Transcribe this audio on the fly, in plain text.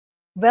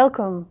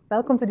Welcome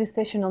to this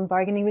session on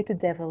bargaining with the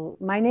devil.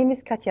 My name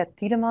is Katja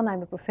Tiedemann.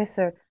 I'm a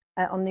professor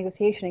on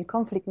negotiation and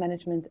conflict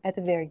management at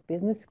the Vlerick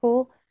Business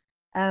School.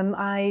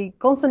 I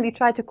constantly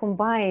try to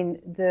combine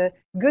the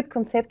good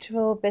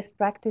conceptual best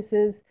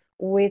practices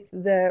with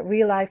the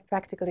real life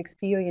practical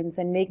experience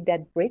and make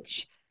that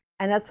bridge.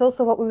 And that's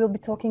also what we will be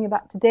talking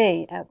about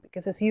today,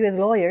 because as you as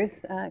lawyers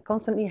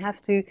constantly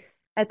have to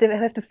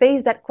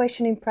face that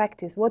question in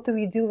practice. What do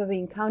we do when we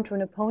encounter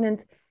an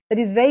opponent that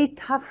is very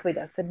tough with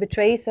us, that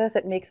betrays us,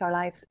 that makes our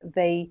lives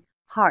very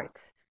hard?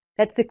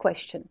 That's the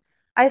question.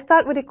 I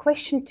start with a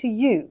question to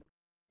you.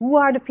 Who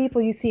are the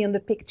people you see on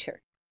the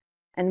picture?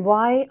 And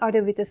why are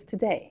they with us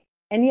today?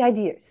 Any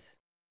ideas?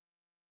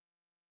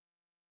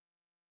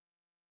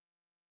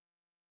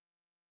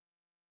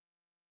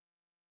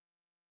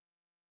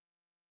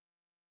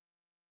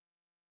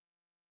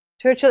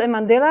 Churchill and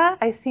Mandela.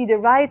 I see the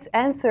right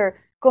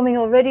answer coming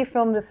already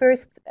from the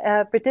first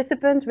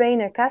participant,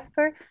 Rainer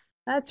Kasper.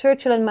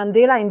 Churchill and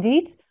Mandela,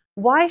 indeed.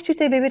 Why should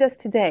they be with us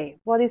today?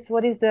 What is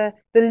the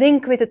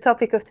link with the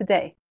topic of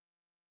today?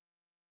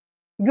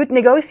 Good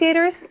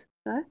negotiators,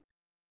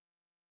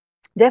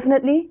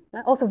 definitely.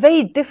 Also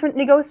very different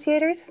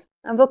negotiators.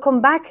 And we'll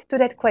come back to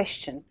that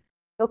question.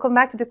 We'll come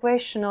back to the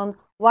question on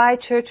why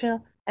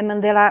Churchill and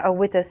Mandela are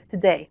with us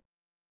today.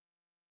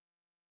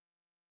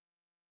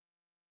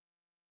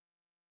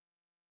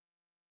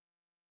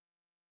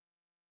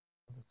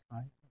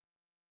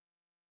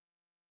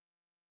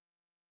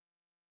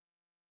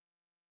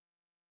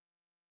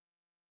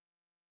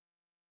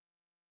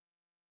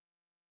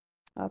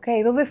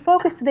 Okay, well, we're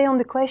focused today on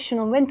the question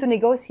on when to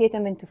negotiate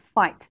and when to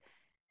fight.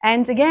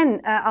 And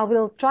again, I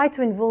will try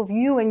to involve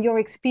you and your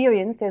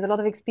experience. There's a lot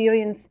of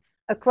experience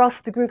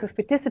across the group of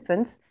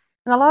participants.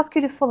 And I'll ask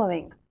you the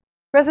following.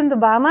 President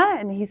Obama,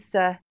 and he's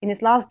in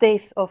his last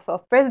days of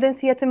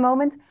presidency at the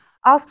moment,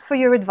 asks for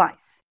your advice.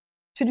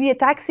 Should we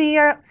attack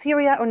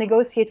Syria or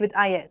negotiate with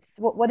IS?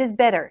 What is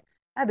better?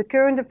 The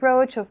current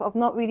approach of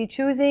not really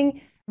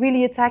choosing,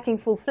 really attacking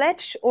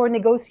full-fledged, or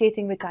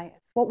negotiating with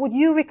IS? What would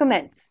you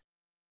recommend?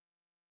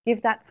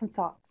 Give that some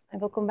thought,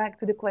 and we'll come back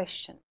to the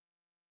question.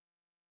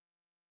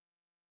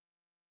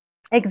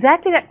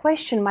 Exactly that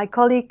question, my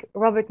colleague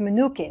Robert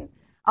Mnookin,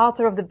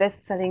 author of the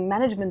best-selling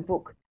management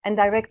book and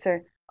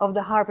director of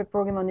the Harvard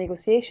Program on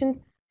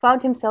Negotiation,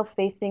 found himself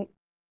facing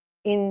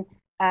in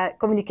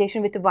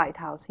communication with the White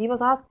House. He was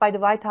asked by the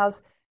White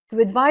House to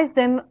advise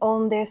them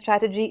on their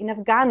strategy in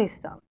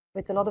Afghanistan,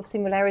 with a lot of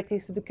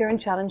similarities to the current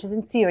challenges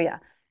in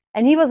Syria.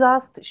 And he was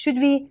asked, should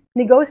we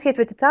negotiate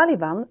with the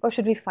Taliban or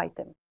should we fight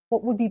them?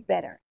 What would be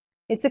better?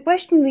 It's a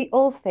question we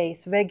all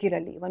face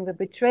regularly when we're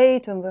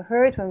betrayed, when we're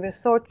hurt, when we're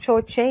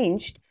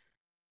shortchanged.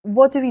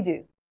 What do?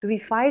 Do we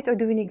fight or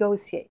do we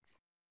negotiate?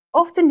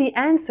 Often the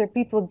answer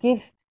people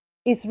give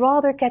is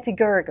rather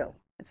categorical.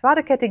 It's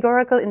rather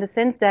categorical in the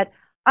sense that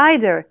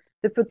either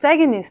the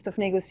protagonist of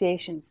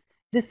negotiations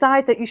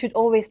decide that you should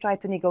always try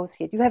to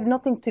negotiate. You have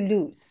nothing to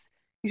lose.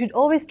 You should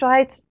always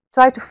try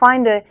to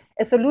find a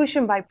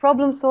solution by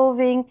problem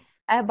solving,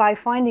 by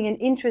finding an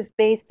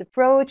interest-based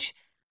approach.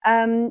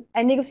 And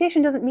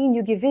negotiation doesn't mean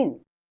you give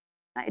in.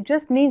 It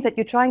just means that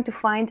you're trying to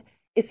find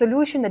a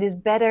solution that is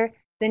better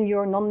than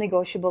your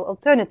non-negotiable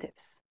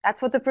alternatives.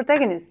 That's what the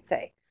protagonists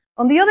say.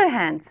 On the other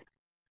hand,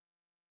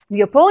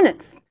 the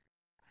opponents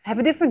have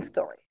a different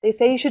story. They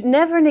say you should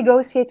never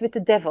negotiate with the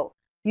devil.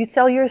 You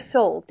sell your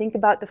soul. Think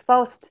about the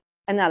Faust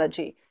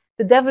analogy.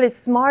 The devil is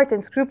smart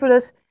and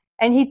scrupulous,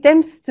 and he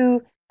tempts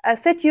to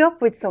set you up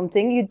with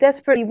something you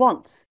desperately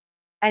want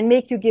and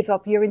make you give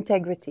up your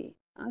integrity.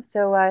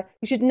 So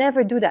you should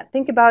never do that.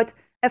 Think about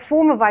a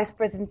former Vice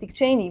President Dick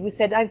Cheney, who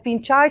said, I've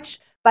been charged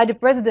by the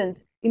president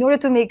in order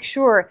to make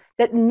sure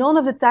that none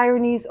of the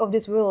tyrannies of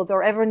this world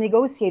are ever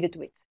negotiated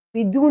with.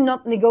 We do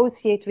not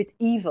negotiate with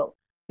evil.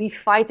 We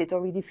fight it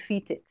or we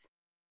defeat it.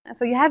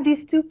 So you have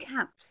these two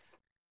camps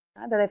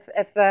that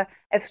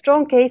have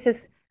strong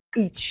cases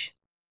each.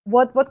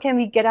 What can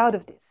we get out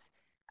of this?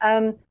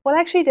 Well,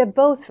 actually, they're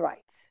both right.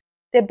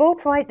 They're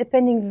both right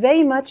depending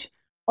very much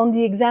on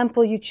the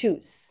example you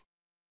choose.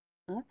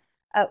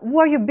 Who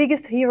are your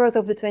biggest heroes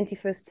of the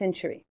 21st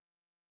century?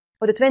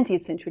 Or the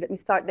 20th century, let me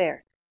start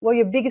there. Who are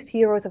your biggest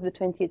heroes of the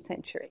 20th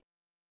century?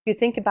 If you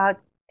think about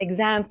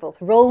examples,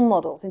 role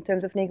models in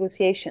terms of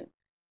negotiation,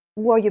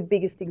 who are your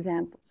biggest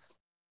examples?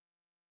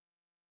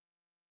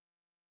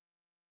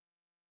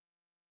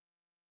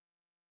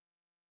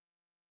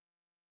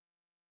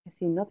 I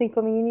see nothing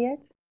coming in yet.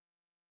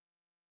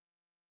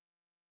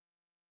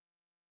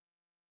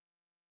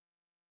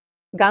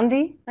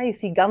 Gandhi, you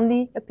see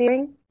Gandhi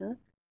appearing.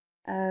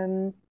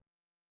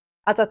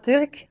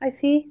 Atatürk, I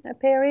see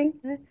appearing.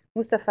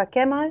 Mustafa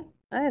Kemal.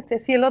 I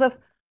see a lot of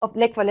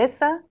Lech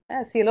Walesa.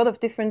 I see a lot of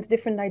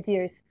different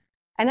ideas.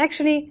 And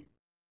actually,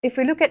 if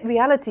we look at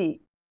reality,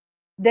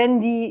 then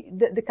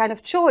the kind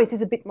of choice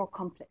is a bit more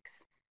complex.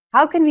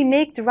 How can we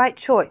make the right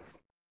choice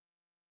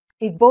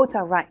if both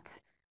are right?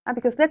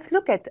 Because let's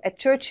look at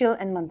Churchill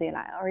and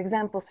Mandela, our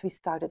examples we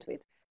started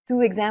with.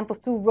 Two examples,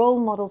 two role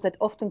models that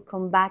often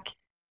come back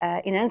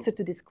in answer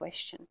to this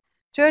question.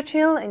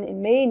 Churchill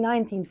in May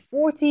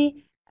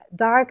 1940,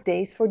 dark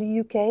days for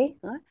the UK.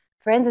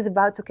 France is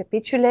about to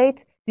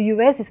capitulate. The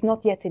US is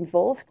not yet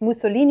involved.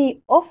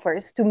 Mussolini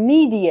offers to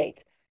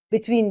mediate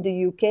between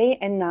the UK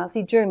and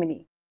Nazi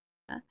Germany.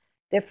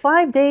 There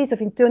are 5 days of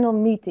internal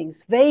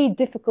meetings, very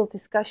difficult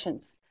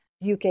discussions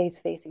the UK is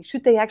facing.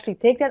 Should they actually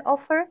take that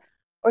offer,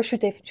 or should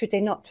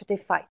they not? Should they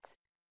fight?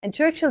 And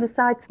Churchill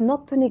decides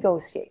not to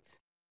negotiate.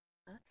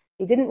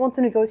 He didn't want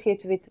to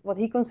negotiate with what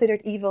he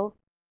considered evil,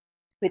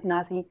 with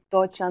Nazi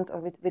Deutschland or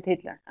with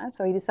Hitler.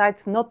 So he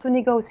decides not to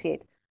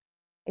negotiate.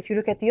 If you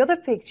look at the other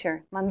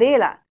picture,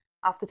 Mandela,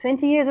 after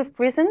 20 years of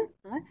prison,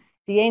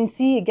 the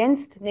ANC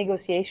against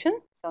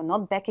negotiation, so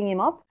not backing him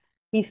up,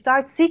 he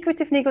starts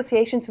secretive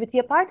negotiations with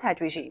the apartheid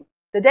regime,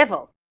 the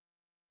devil.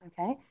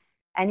 Okay?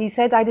 And he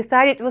said, I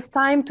decided it was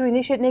time to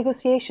initiate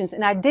negotiations,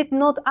 and I did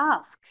not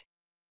ask,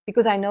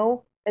 because I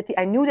knew that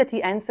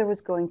the answer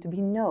was going to be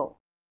no.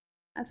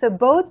 And so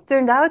both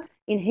turned out,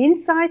 in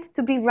hindsight,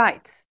 to be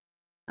right.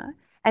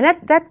 And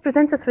that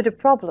presents us with a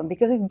problem,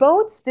 because if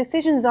both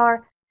decisions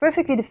are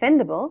perfectly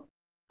defendable,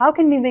 how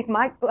can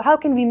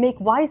we make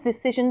wise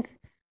decisions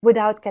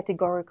without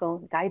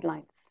categorical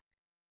guidelines?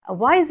 A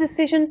wise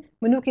decision,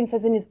 Mnookin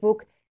says in his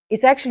book,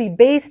 is actually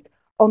based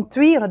on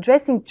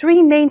addressing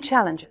three main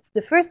challenges.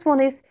 The first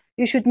one is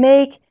you should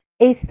make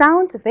a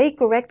sound, very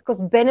correct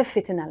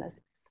cost-benefit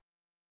analysis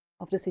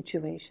of the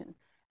situation.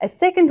 A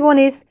second one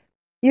is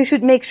you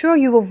should make sure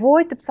you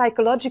avoid the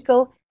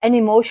psychological and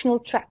emotional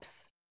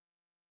traps.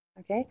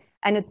 Okay?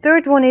 And the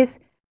third one is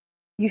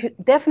you should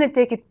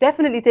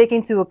definitely take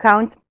into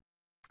account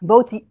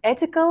both the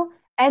ethical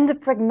and the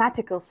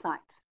pragmatical side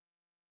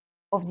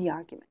of the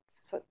argument.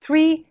 So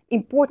 3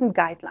 important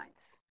guidelines.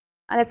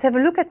 And let's have a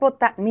look at what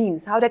that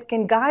means, how that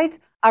can guide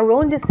our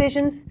own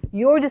decisions,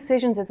 your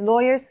decisions as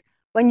lawyers,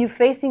 when you're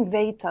facing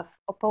very tough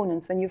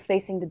opponents, when you're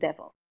facing the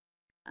devil.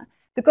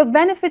 The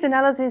cost-benefit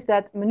analysis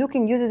that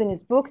Mnookin uses in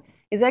his book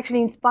is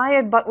actually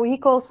inspired by what he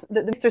calls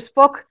the Mr.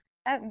 Spock,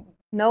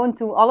 known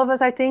to all of us,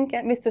 I think,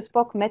 Mr.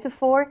 Spock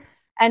metaphor,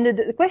 and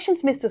the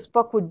questions Mr.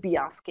 Spock would be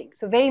asking.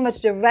 So very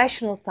much the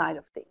rational side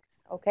of things.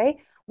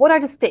 Okay, what are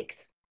the stakes?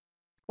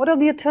 What are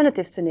the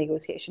alternatives to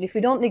negotiation? If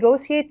we don't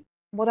negotiate,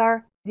 what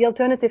are the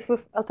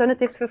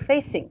alternatives we're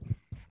facing?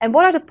 And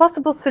what are the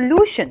possible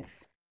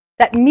solutions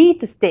that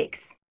meet the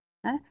stakes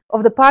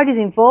of the parties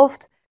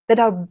involved that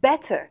are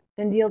better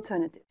than the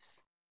alternatives?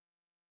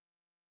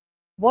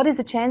 What is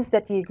the chance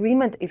that the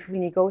agreement, if we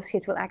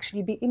negotiate, will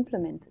actually be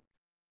implemented?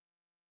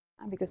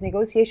 Because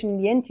negotiation,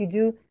 in the end, you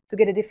do to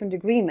get a different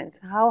agreement.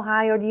 How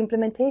high are the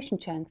implementation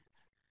chances?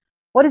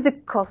 What is the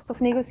cost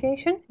of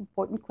negotiation?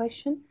 Important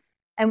question.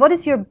 And what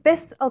is your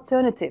best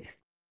alternative?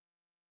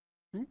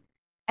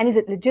 And is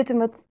it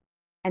legitimate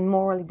and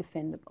morally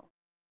defendable?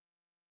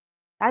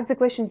 That's the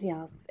questions he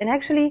asks. And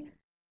actually,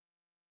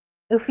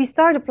 if we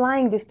start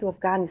applying this to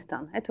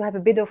Afghanistan, to have a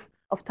bit of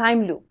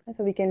time loop,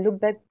 so we can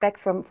look back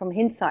from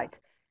hindsight,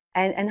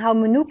 and how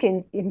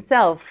Mnookin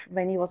himself,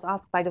 when he was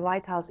asked by the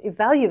White House,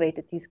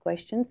 evaluated these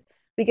questions,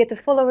 we get the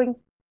following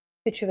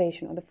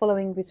situation or the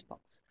following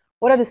response.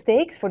 What are the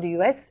stakes for the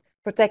US?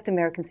 Protect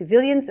American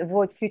civilians,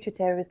 avoid future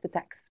terrorist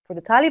attacks. For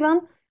the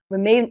Taliban,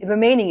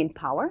 remaining in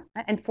power,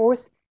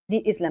 enforce the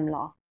Islam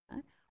law.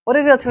 What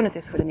are the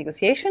alternatives for the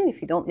negotiation?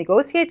 If you don't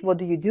negotiate, what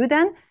do you do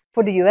then?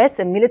 For the US,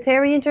 a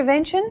military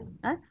intervention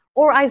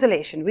or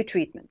isolation,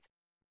 retreatment.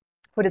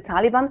 For the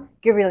Taliban,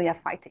 guerrilla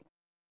fighting.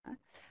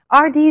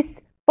 Are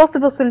these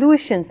possible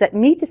solutions that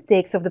meet the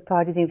stakes of the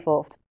parties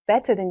involved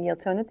better than the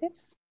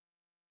alternatives?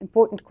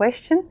 Important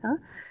question.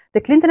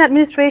 The Clinton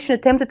administration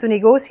attempted to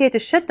negotiate a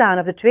shutdown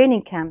of the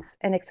training camps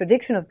and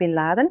extradition of bin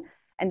Laden,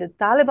 and the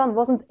Taliban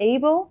wasn't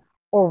able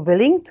or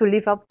willing to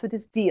live up to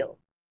this deal.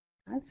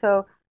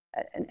 So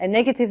a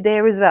negative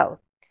there as well.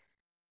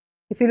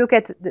 If you look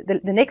at the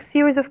next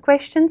series of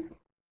questions,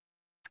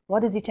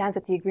 what is the chance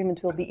that the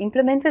agreement will be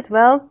implemented?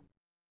 Well,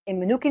 in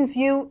Mnookin's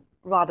view,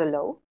 rather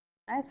low.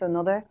 So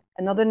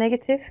another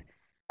negative.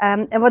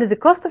 And what is the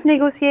cost of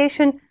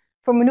negotiation?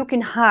 For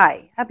Mnookin,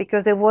 high,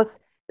 because the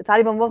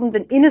Taliban wasn't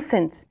an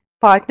innocent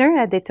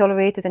partner. They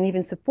tolerated and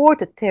even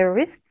supported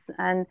terrorists,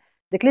 and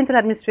the Clinton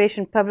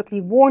administration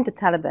publicly warned the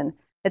Taliban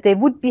that they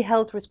would be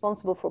held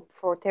responsible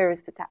for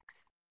terrorist attacks.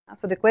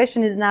 So the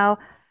question is now,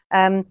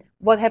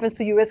 what happens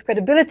to US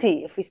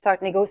credibility if we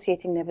start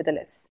negotiating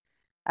nevertheless?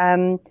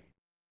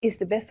 Is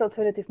the best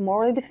alternative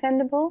morally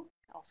defendable?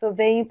 Also a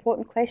very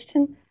important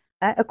question.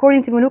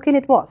 According to Mnookin,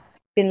 it was.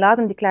 Bin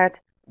Laden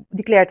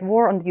declared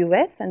war on the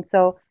US, and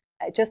so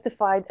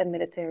justified a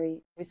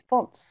military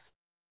response.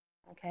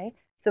 Okay,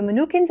 so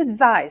Mnookin's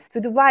advice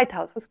to the White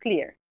House was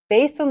clear.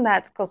 Based on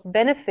that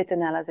cost-benefit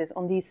analysis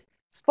on these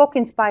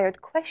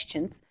Spock-inspired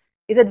questions,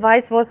 his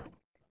advice was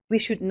we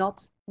should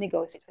not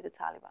negotiate with the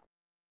Taliban.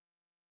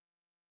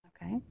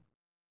 Okay,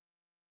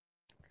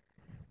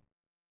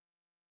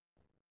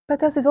 but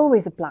does this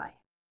always apply?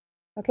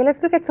 Okay,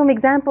 let's look at some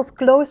examples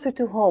closer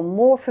to home,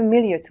 more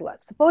familiar to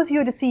us. Suppose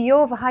you're the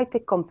CEO of a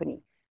high-tech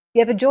company.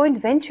 You have a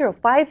joint venture of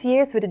 5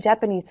 years with a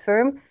Japanese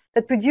firm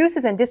that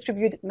produces and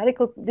distributes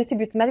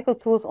medical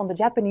tools on the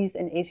Japanese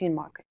and Asian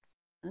markets.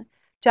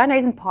 China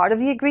isn't part of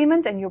the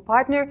agreement, and your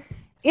partner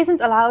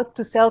isn't allowed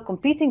to sell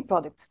competing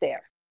products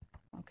there.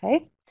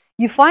 Okay?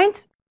 You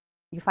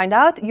find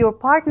out your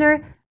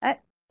partner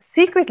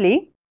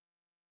secretly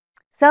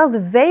sells a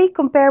very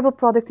comparable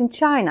product in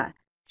China,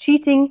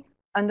 cheating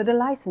under the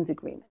license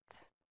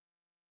agreements.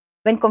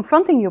 When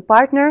confronting your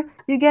partner,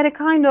 you get a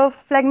kind of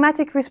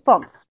phlegmatic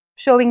response,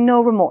 showing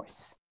no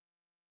remorse.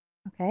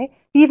 Okay?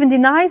 He even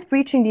denies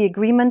breaching the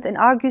agreement and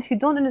argues you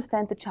don't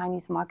understand the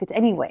Chinese market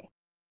anyway.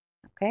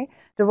 Okay?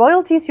 The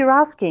royalties you're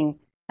asking,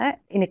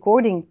 in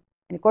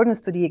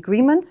accordance to the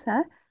agreement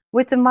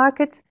with the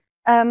market,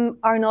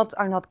 are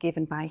not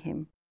given by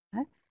him.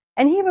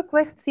 And he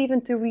requests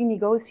even to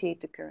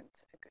renegotiate the current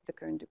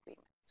agreement.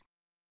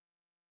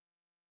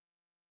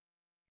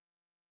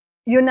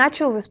 Your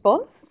natural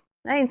response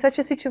in such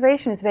a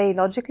situation is very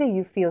logically,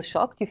 you feel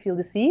shocked, you feel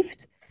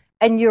deceived,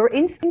 and your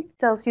instinct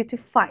tells you to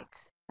fight,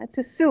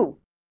 to sue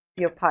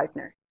your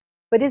partner.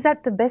 But is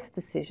that the best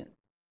decision?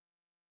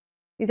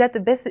 Is that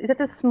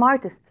the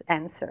smartest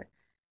answer?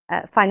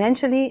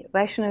 Financially,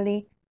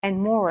 rationally, and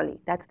morally?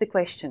 That's the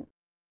question.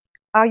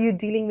 Are you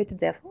dealing with the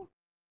devil?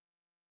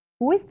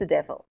 Who is the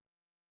devil?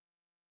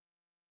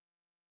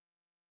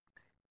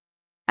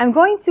 I'm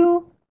going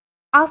to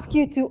ask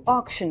you to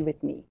auction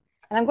with me.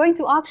 And I'm going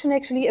to auction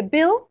actually a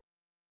bill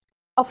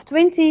of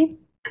 20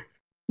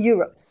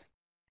 euros.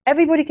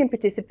 Everybody can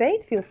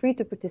participate. Feel free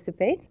to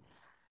participate.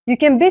 You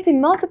can bid in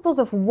multiples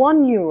of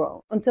 1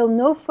 euro until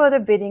no further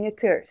bidding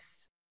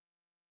occurs.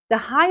 The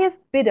highest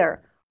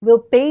bidder will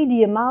pay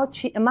the amount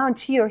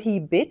she or he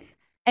bids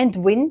and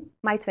win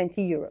my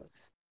 20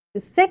 euros.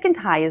 The second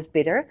highest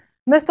bidder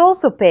must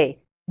also pay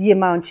the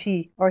amount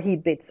she or he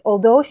bids,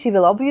 although she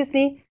will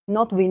obviously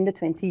not win the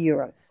 20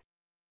 euros.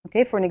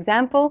 Okay, for an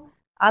example,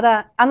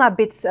 Anna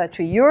bids 3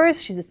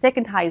 euros. She's the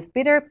second highest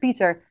bidder.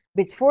 Peter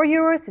bids 4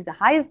 euros. He's the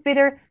highest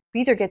bidder.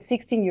 Peter gets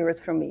 16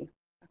 euros from me.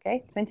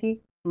 Okay,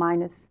 20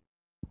 minus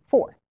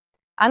 4.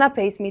 Anna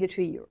pays me the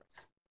 3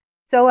 euros.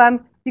 So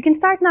you can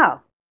start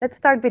now. Let's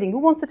start bidding. Who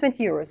wants the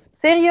 20 euros?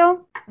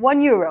 Sergio,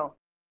 1 euro.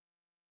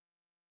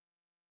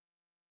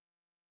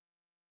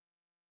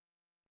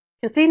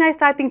 Christina is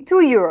typing 2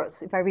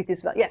 euros, if I read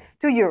this well. Yes,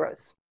 2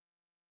 euros.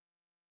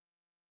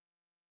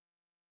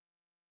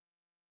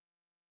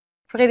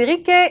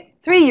 Frederike,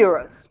 3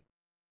 euros.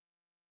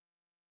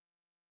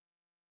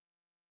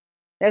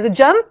 There's a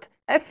jump.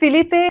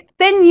 Felipe,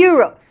 10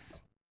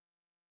 euros.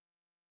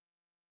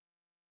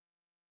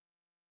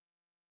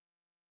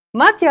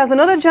 Matthias,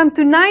 another jump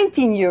to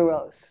 19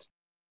 euros.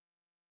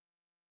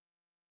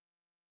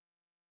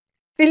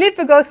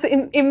 Felipe goes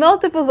in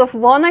multiples of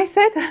 1, I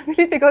said.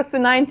 Felipe goes to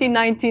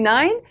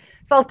 19.99.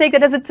 So I'll take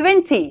it as a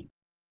 20.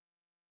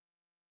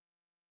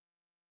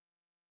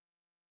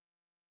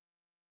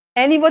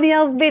 Anybody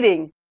else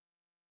bidding?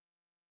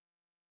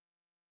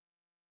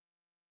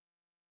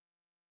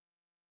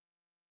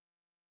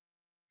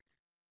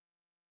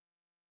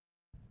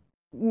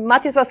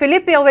 Matthias, well,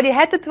 Felipe already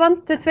had the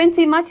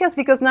 20, Matthias,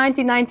 because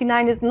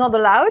 19.99 is not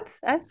allowed.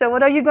 So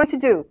what are you going to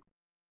do?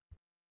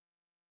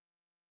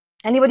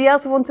 Anybody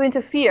else want to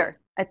interfere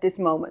at this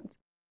moment?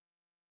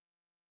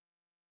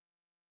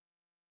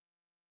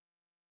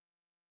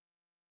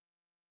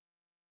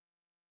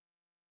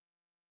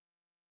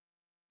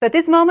 So at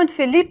this moment,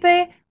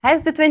 Felipe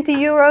has the 20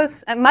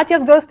 euros and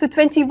Matthias goes to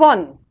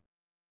 21.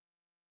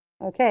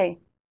 Okay.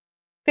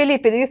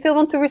 Felipe, do you still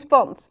want to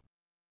respond?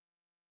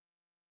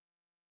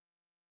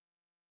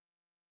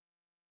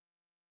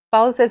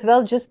 Paul says,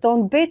 well, just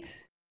don't bid.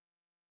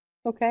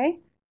 Okay.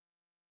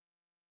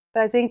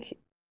 But I think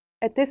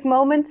at this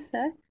moment,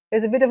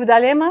 there's a bit of a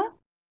dilemma.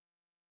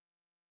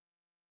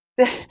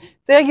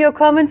 Sergio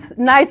comments,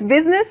 nice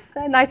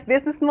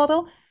business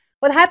model.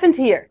 What happened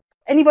here?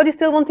 Anybody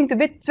still wanting to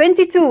bid?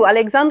 22.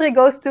 Alexandre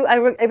goes to, I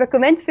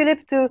recommend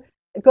Philip to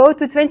go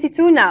to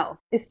 22 now.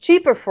 It's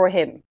cheaper for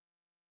him.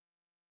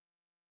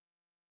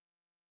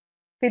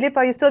 Philip,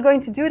 are you still going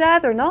to do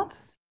that or not?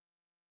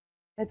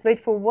 Let's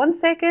wait for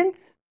 1 second.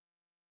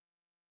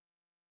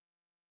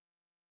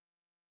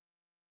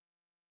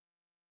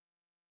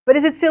 But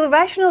is it still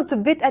rational to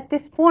bid at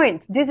this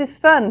point? This is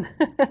fun.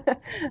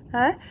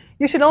 Huh?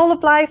 You should all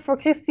apply for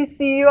Christie's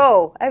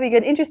CEO. We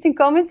get interesting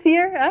comments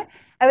here.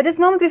 At this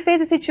moment, we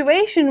face a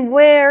situation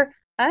where,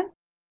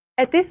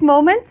 at this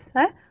moment,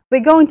 we're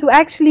going to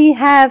actually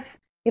have,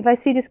 if I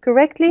see this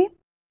correctly,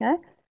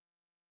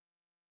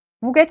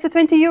 who gets the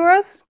 20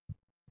 euros?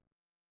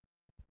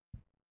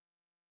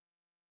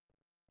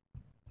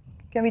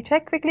 Can we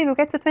check quickly who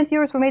gets the 20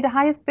 euros? Who made the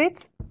highest bid?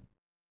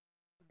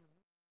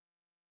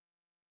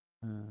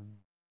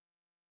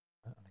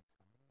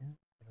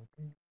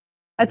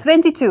 At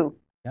 22.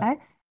 Yeah.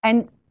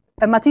 And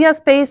Matthias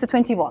pays the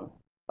 21.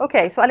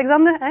 Okay, so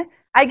Alexander,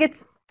 I get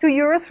 2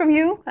 euros from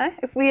you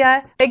if we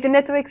make the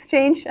netto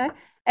exchange,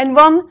 and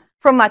 1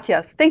 from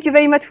Matthias. Thank you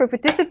very much for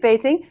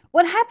participating.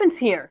 What happens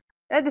here?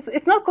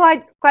 It's not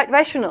quite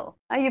rational.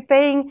 You're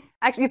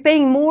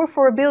paying more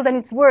for a bill than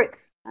it's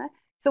worth.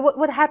 So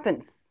what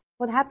happens?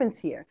 What happens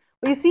here?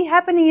 What you see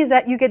happening is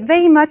that you get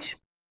very much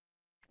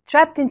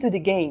trapped into the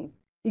game.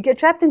 You get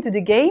trapped into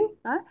the game,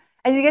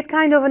 and you get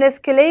kind of an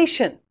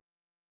escalation.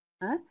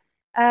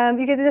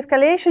 You get an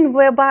escalation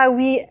whereby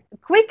we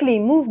quickly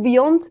move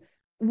beyond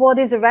what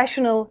is a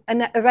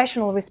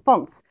rational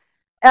response.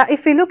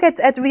 If we look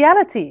at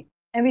reality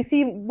and we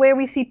see where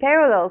we see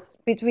parallels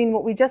between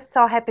what we just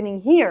saw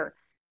happening here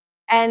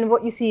and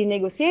what you see in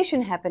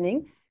negotiation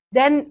happening,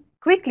 then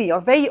quickly or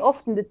very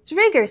often the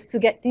triggers to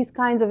get these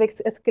kinds of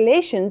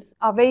escalations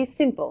are very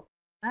simple.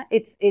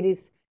 It is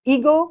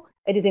ego,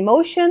 it is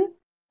emotion,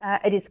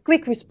 it is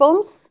quick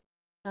response,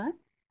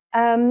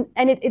 and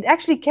it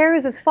actually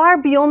carries us far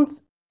beyond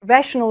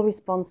rational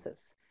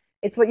responses.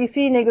 It's what you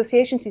see in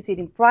negotiations, you see it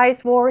in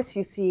price wars,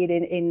 you see it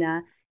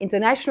in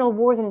international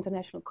wars and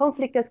international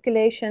conflict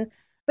escalation,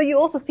 but you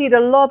also see it a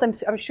lot,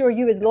 I'm sure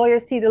you as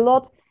lawyers see it a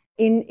lot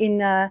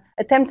in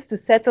attempts to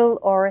settle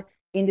or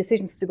in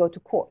decisions to go to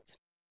court,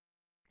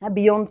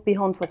 beyond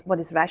what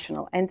is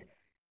rational. And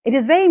it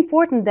is very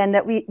important then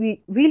that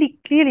we really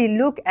clearly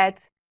look at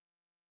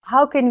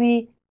how can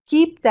we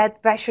keep that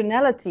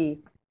rationality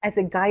as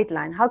a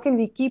guideline? How can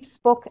we keep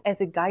Spock as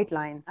a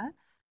guideline?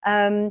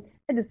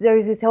 There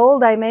is this whole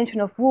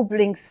dimension of who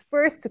brings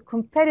first the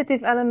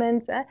competitive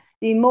elements,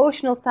 the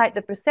emotional side,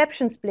 the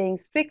perceptions playing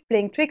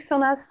tricks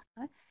on us.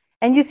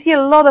 And you see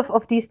a lot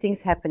of these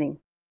things happening.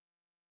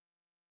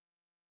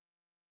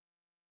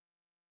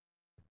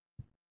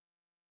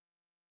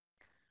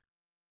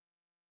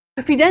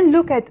 If we then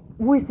look at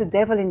who is the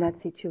devil in that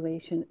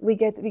situation, we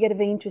get a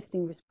very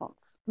interesting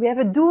response. We have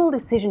a dual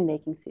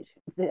decision-making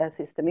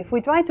system. If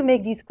we try to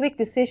make these quick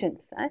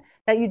decisions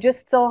that you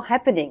just saw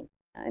happening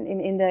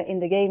in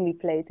the game we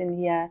played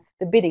in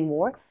the bidding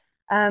war,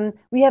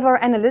 we have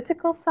our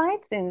analytical side,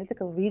 the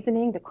analytical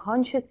reasoning, the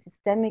conscious,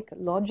 systemic,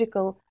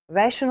 logical,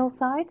 rational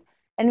side,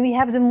 and we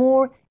have the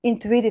more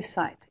intuitive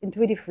side,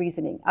 intuitive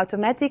reasoning,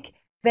 automatic,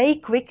 very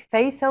quick,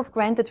 very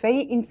self-granted,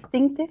 very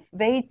instinctive,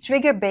 very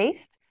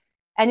trigger-based.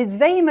 And it's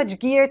very much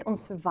geared on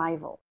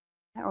survival.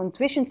 Our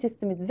intuition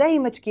system is very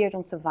much geared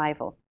on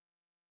survival.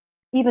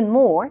 Even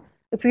more,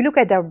 if we look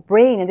at our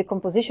brain and the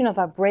composition of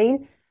our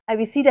brain,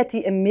 we see that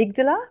the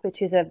amygdala,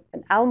 which is an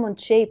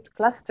almond-shaped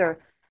cluster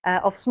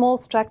of small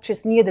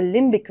structures near the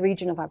limbic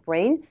region of our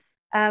brain,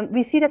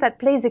 we see that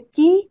plays a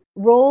key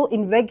role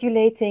in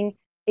regulating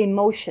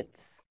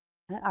emotions,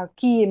 our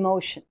key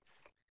emotions.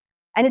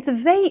 And it's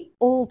a very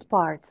old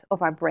part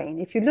of our brain.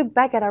 If you look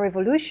back at our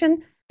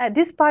evolution,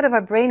 this part of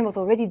our brain was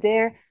already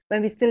there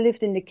when we still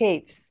lived in the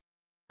caves.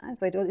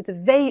 So it's a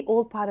very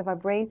old part of our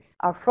brain.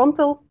 Our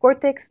frontal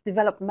cortex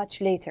developed much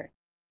later,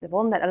 the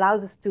one that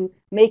allows us to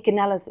make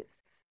analysis.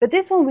 But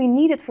this one we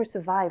needed for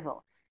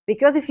survival,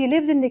 because if you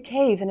lived in the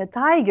caves and a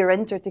tiger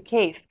entered the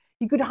cave,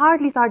 you could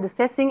hardly start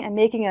assessing and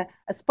making a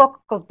Spock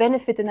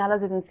cost-benefit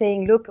analysis and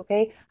saying, look,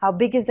 okay, how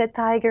big is that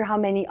tiger? How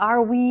many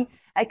are we?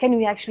 Can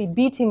we actually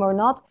beat him or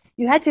not?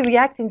 You had to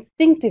react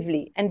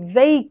instinctively and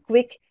very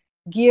quick,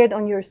 geared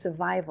on your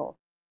survival.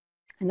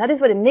 And that is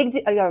what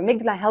your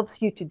amygdala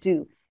helps you to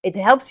do. It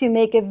helps you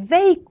make a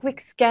very quick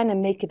scan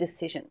and make a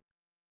decision.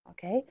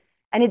 Okay?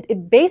 And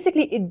it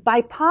basically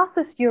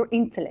bypasses your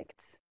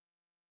intellect.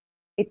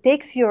 It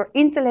takes your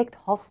intellect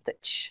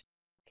hostage.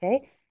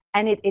 Okay?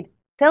 And it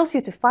tells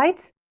you to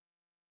fight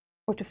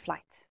or to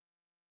flight.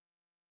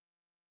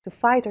 To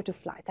fight or to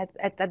flight. That's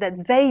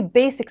that very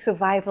basic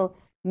survival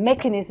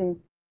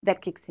mechanism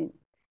that kicks in.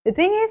 The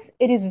thing is,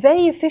 it is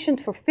very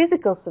efficient for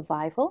physical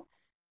survival,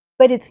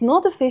 but it's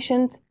not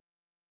efficient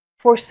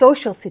for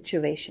social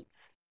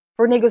situations,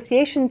 for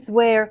negotiations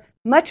where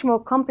much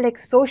more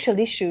complex social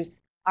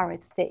issues are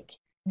at stake.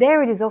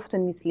 There it is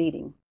often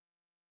misleading.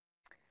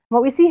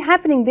 What we see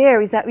happening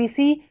there is that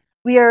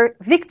we are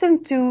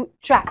victim to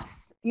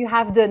traps. You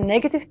have the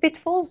negative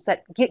pitfalls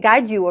that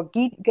guide you or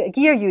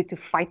gear you to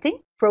fighting,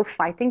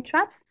 pro-fighting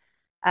traps.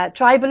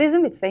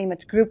 Tribalism, it's very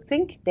much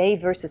groupthink, they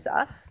versus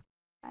us.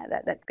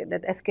 That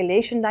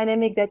escalation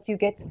dynamic that you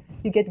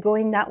get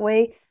going that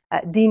way.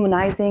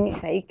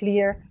 Demonizing, very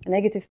clear, a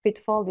negative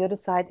pitfall. The other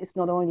side is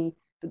not only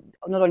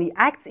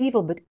acts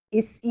evil, but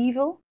is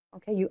evil.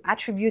 Okay, you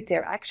attribute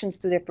their actions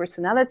to their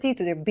personality,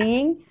 to their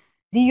being.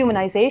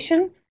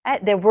 Dehumanization,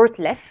 they're worth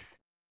less.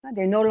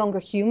 They're no longer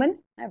human.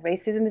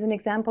 Racism is an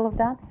example of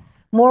that.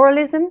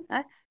 Moralism,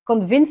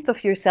 convinced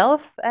of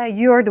yourself,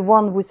 you're the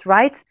one who's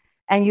right,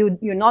 and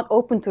you're not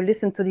open to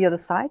listen to the other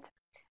side.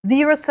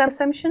 Zero-sum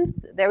assumptions,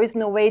 there is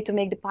no way to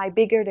make the pie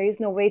bigger, there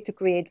is no way to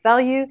create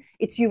value,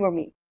 it's you or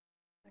me.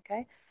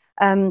 Okay,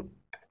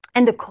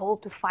 and the call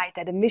to fight,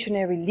 that a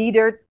missionary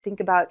leader, think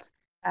about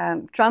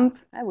Trump,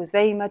 was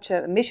very much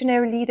a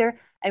missionary leader,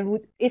 and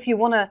if you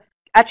want to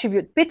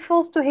attribute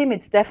pitfalls to him,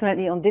 it's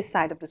definitely on this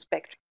side of the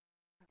spectrum.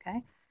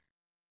 Okay,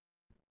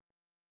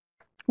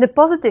 the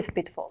positive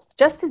pitfalls,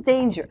 just as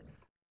dangerous.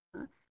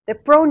 They're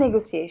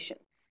pro-negotiation.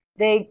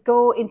 They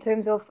go in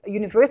terms of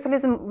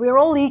universalism. We're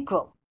all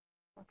equal.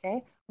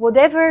 Okay,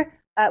 whatever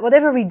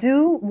we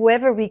do,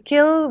 whoever we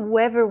kill,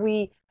 whoever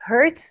we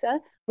hurt,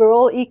 we're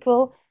all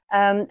equal,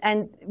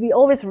 and we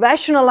always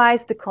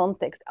rationalize the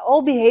context.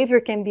 All behavior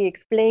can be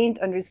explained,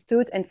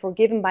 understood, and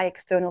forgiven by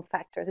external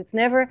factors. It's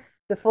never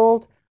the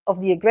fault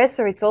of the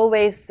aggressor. It's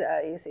always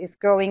is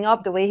growing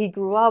up, the way he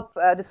grew up,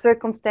 the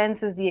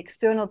circumstances, the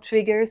external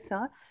triggers.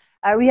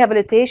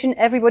 Rehabilitation,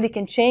 everybody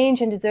can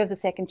change and deserves a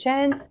second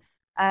chance.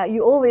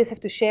 You always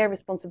have to share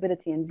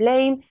responsibility and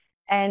blame,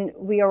 and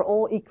we are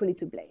all equally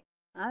to blame.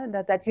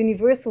 That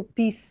universal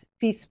peace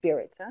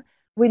spirit.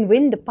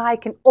 Win-win, the pie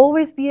can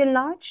always be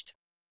enlarged.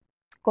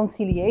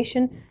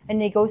 Conciliation and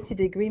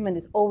negotiated agreement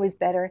is always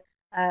better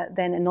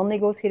than a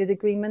non-negotiated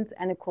agreement,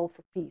 and a call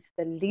for peace.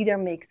 The leader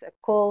makes a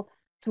call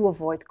to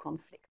avoid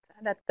conflict.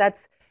 That's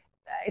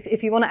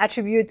if you want to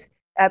attribute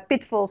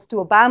pitfalls to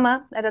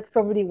Obama, that's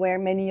probably where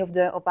many of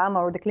the Obama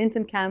or the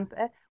Clinton camp,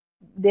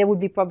 they would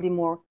be probably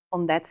more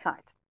on that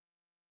side.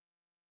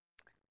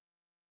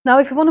 Now,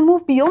 if you want to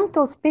move beyond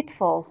those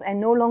pitfalls and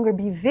no longer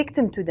be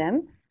victim to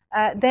them,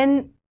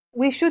 then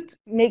we should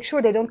make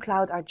sure they don't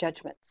cloud our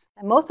judgments.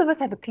 And most of us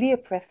have a clear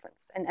preference.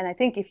 And I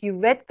think if you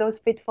read those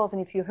pitfalls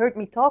and if you heard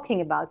me talking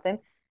about them,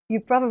 you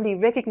probably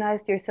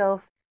recognized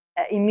yourself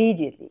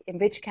immediately. In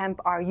which camp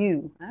are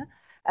you?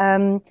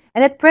 And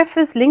that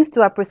preference links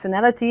to our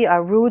personality,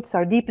 our roots,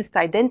 our deepest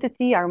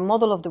identity, our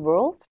model of the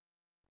world.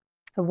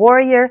 A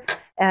warrior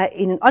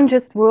in an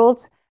unjust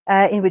world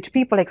in which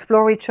people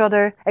explore each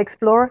other,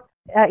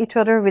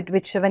 with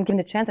which when given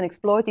the chance, and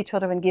exploit each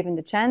other when given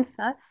the chance,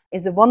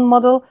 is the one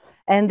model.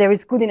 And there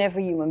is good in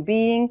every human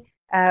being.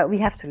 We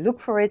have to look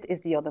for it,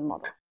 is the other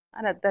model.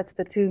 And that's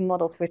the two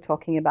models we're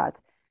talking about.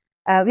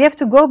 We have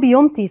to go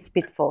beyond these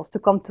pitfalls to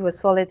come to a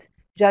solid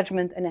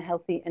judgment and a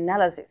healthy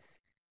analysis.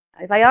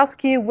 If I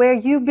ask you where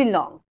you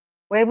belong,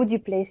 where would you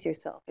place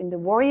yourself? In the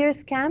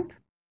warrior's camp?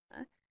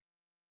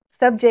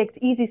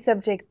 Easy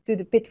subject to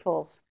the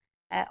pitfalls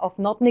of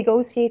not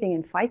negotiating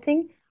and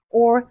fighting,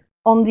 or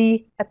on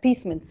the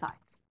appeasement side?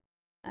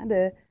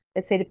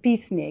 Let's say the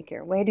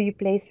peacemaker. Where do you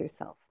place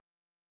yourself?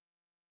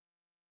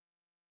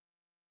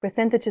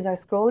 Percentages are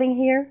scrolling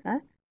here.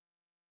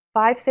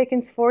 5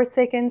 seconds, 4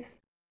 seconds,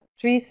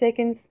 3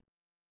 seconds,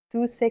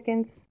 2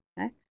 seconds,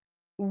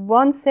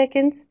 1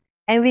 second,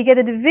 and we get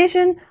a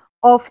division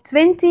of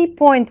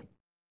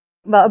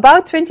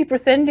about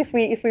 20%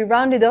 if we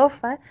round it off,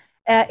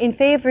 in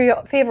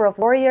favor of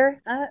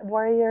warrior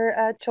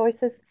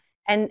choices,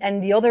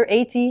 and the other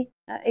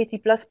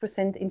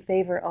 80+% in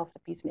favor of the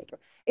peacemaker.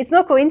 It's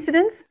no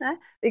coincidence,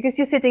 because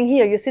you're sitting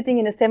here, you're sitting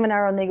in a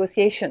seminar on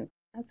negotiation.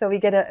 So we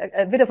get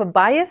a bit of a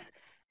bias.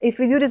 If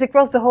we do this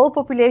across the whole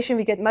population,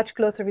 we get much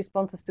closer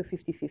responses to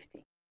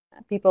 50-50.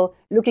 People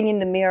looking in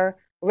the mirror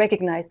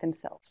recognize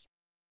themselves.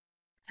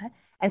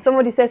 And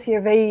somebody says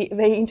here very,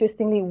 very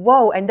interestingly,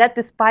 whoa, and that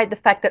despite the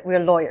fact that we're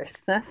lawyers.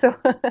 So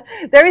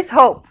there is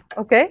hope,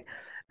 okay?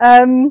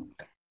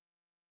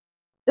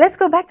 Let's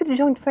go back to the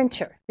joint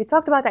venture. We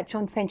talked about that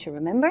joint venture,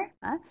 remember?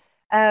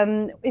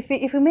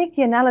 If we make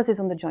the analysis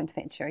on the joint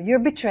venture, you're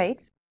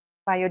betrayed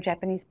by your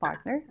Japanese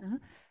partner.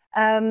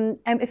 And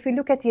if we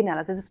look at the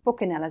analysis, the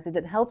SPOC analysis,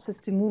 that helps us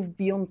to move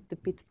beyond the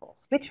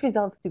pitfalls. Which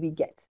results do we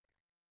get?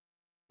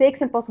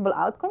 Stakes and possible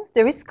outcomes.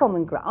 There is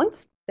common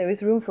ground. There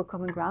is room for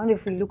common ground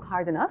if we look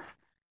hard enough.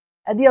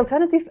 The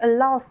alternative, a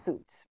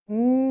lawsuit.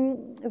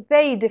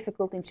 Very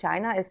difficult in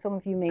China, as some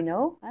of you may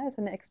know, as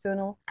an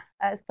external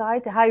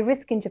side. High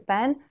risk in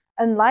Japan.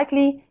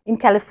 Unlikely in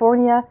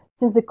California,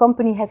 since the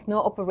company has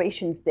no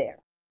operations there.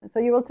 And so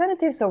your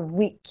alternatives are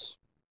weak.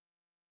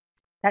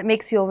 That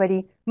makes you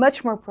already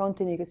much more prone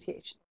to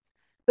negotiation.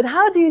 But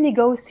how do you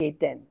negotiate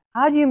then?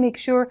 How do you make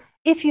sure,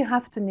 if you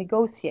have to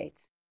negotiate,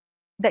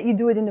 that you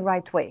do it in the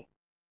right way?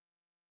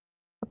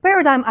 A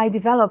paradigm I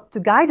developed to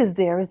guide us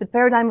there is the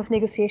paradigm of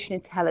negotiation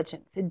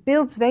intelligence. It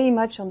builds very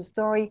much on the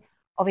story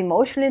of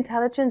emotional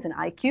intelligence and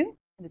IQ,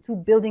 the two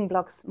building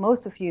blocks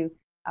most of you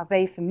are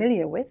very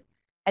familiar with.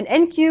 And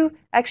NQ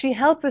actually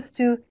helps us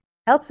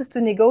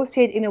to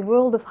negotiate in a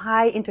world of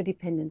high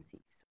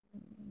interdependencies.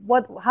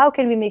 How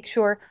can we make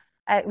sure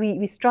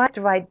we strike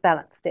the right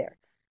balance there?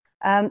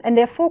 And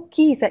there are 4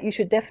 keys that you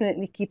should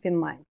definitely keep in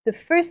mind. The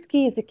first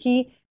key is the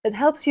key that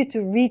helps you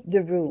to read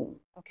the room.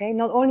 Okay,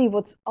 not only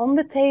what's on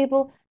the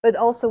table, but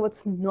also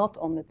what's not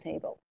on the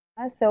table.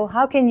 So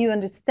how can you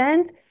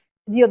understand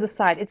the other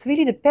side? It's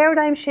really the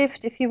paradigm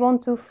shift, if you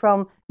want to,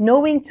 from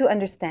knowing to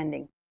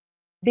understanding.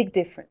 Big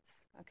difference.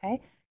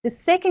 Okay. The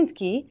second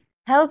key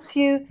helps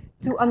you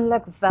to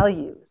unlock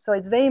value. So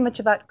it's very much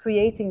about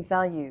creating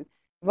value,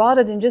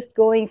 rather than just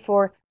going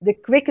for the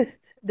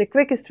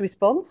quickest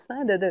response,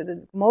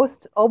 the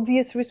most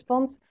obvious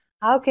response.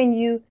 How can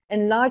you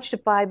enlarge the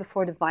pie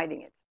before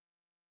dividing it?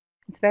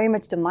 It's very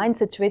much the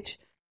mindset switch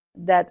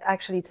that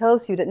actually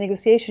tells you that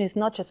negotiation is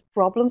not just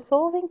problem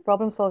solving.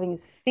 Problem solving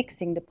is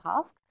fixing the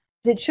past,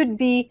 but it should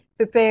be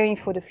preparing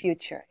for the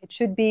future. It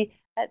should be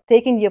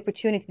taking the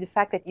opportunity, the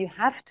fact that you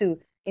have to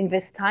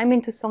invest time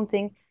into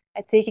something,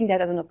 taking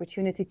that as an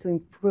opportunity to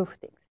improve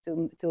things,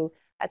 to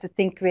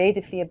think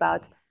creatively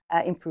about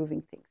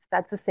improving things.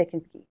 That's the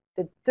second key.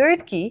 The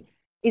third key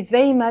is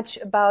very much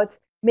about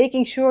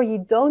making sure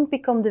you don't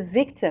become the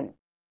victim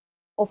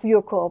of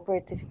your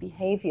cooperative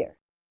behavior.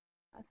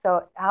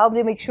 So how do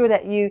you make sure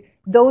that you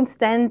don't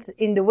stand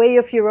in the way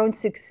of your own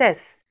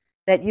success,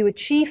 that you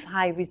achieve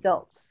high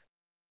results?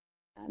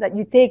 that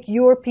you take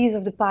your piece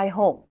of the pie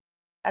home.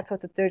 That's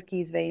what the third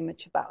key is very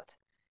much about.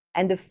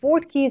 And the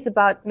fourth key is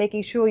about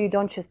making sure you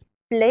don't just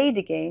play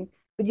the game,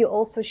 but you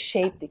also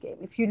shape the game.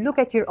 If you look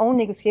at your own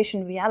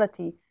negotiation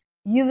reality,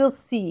 you will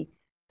see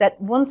that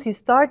once you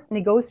start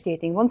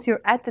negotiating, once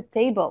you're at the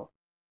table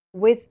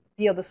with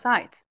the other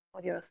side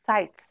or the other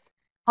sides,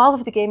 half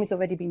of the game has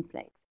already been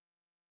played.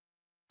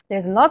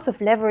 There's lots of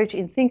leverage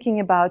in thinking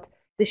about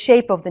the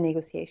shape of the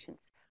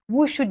negotiations.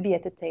 Who should be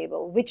at the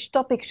table? Which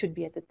topic should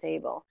be at the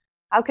table?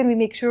 How can we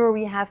make sure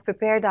we have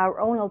prepared our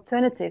own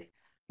alternative,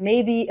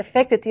 maybe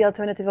affected the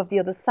alternative of the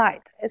other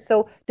side?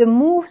 So the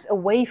moves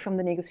away from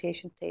the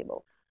negotiation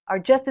table are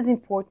just as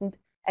important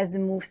as the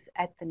moves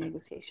at the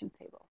negotiation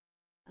table.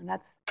 And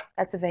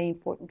that's a very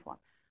important one.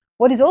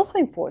 What is also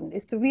important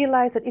is to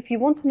realize that if you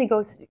want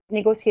to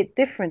negotiate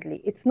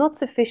differently, it's not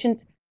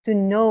sufficient to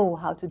know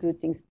how to do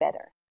things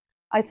better.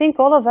 I think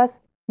all of us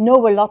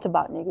know a lot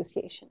about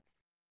negotiations.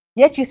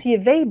 Yet you see a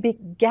very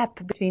big gap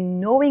between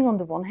knowing on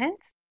the one hand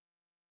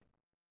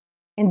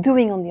and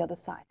doing on the other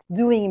side,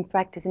 doing in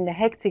practice in the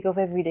hectic of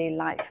everyday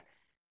life.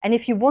 And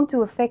if you want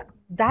to affect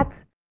that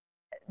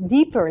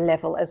deeper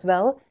level as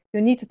well,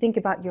 you need to think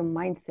about your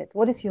mindset.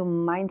 What is your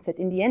mindset?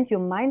 In the end, your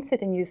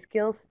mindset and your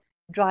skills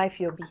drive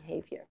your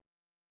behavior.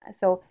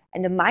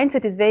 And the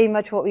mindset is very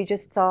much what we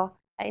just saw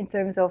in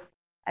terms of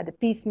the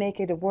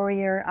peacemaker, the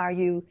warrior.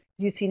 Do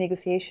you see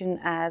negotiation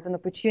as an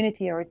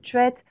opportunity or a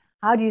threat?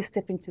 How do you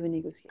step into a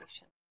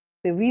negotiation?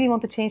 If we really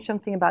want to change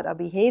something about our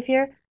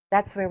behavior,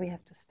 that's where we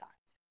have to start.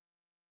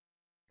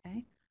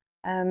 Okay.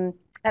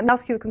 Let me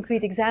ask you a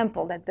concrete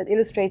example that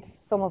illustrates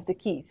some of the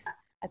keys.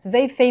 It's a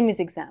very famous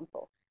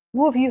example.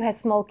 Who of you has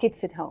small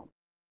kids at home?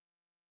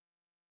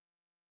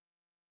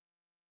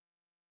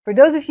 For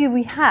those of you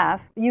we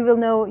have, you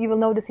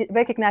will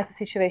recognize the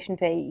situation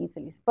very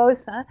easily.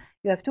 Suppose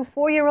you have two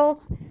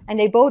 4-year-olds and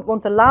they both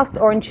want the last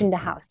orange in the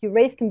house. You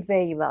raised them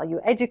very well. You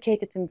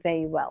educated them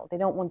very well. They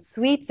don't want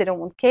sweets. They don't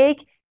want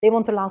cake. They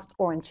want the last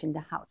orange in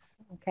the house.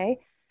 Okay,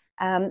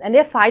 and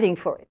they're fighting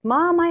for it.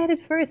 Mom, I had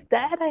it first.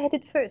 Dad, I had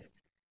it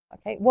first.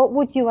 Okay, what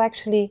would you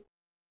actually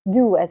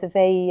do as a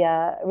very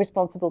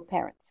responsible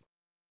parent?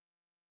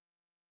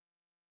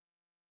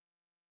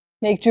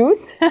 Make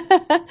juice.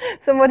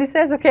 Somebody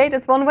says, okay,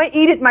 that's one way.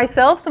 Eat it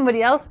myself.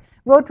 Somebody else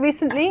wrote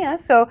recently.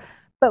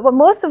 But what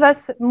most of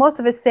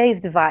us say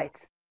is divide.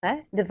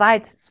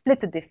 Divide,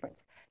 split the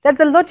difference. That's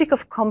the logic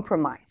of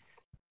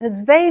compromise. And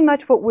it's very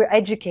much what we're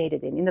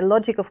educated in the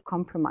logic of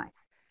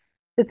compromise.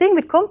 The thing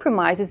with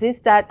compromises is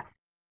that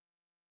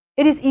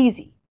it is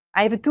easy.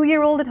 I have a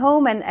 2-year-old at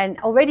home and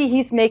already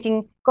he's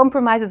making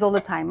compromises all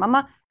the time.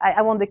 Mama,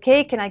 I want the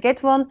cake. Can I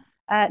get one?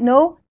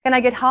 No. Can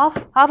I get half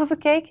of a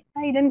cake?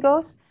 He then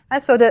goes.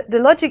 So the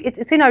logic,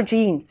 it's in our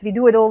genes. We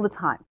do it all the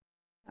time.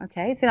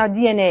 Okay, it's in our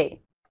DNA.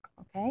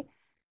 Okay,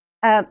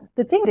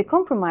 the thing with the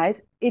compromise,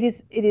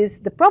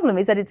 the problem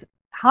is that it's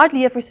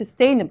hardly ever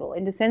sustainable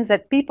in the sense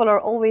that people are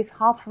always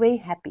halfway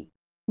happy,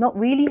 not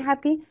really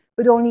happy,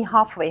 but only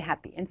halfway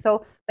happy. And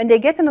so when they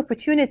get an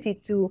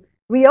opportunity to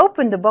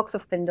reopen the box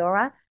of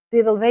Pandora,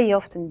 they will very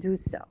often do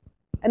so.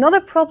 Another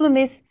problem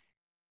is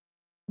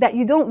that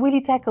you don't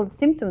really tackle the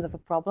symptoms of a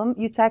problem.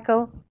 You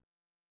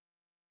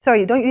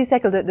don't really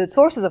tackle the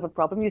sources of a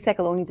problem. You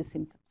tackle only the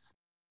symptoms.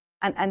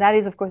 And that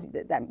is, of course,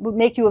 that would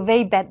make you a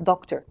very bad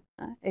doctor,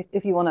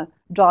 if you want to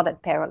draw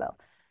that parallel.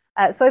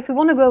 So if we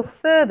want to go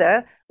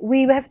further,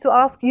 we have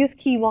to use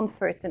key 1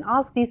 first and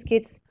ask these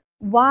kids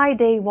why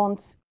they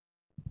want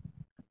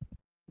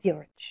the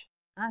orange.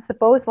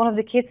 Suppose one of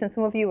the kids, and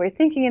some of you were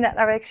thinking in that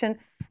direction,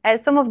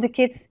 some of the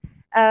kids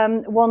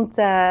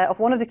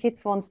one of the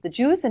kids wants the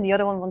juice and the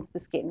other one wants the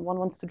skin. One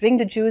wants to drink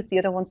the juice, the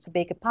other wants to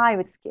bake a pie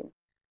with skin.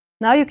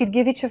 Now you could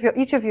give each of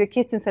your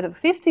kids, instead of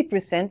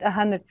 50%,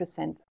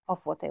 100% of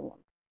what they want.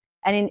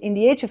 And in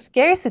the age of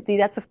scarcity,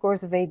 that's of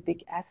course a very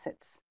big asset.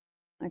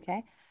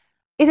 Okay,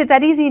 is it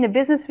that easy in a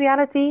business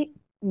reality?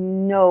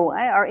 No,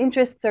 our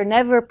interests are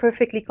never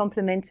perfectly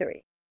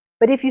complementary.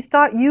 But if you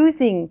start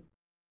using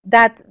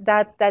that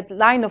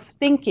line of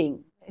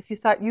thinking, if you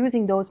start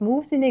using those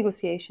moves in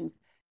negotiations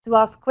to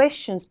ask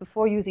questions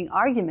before using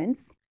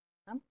arguments,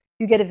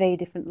 you get a very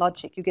different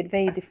logic. You get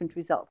very different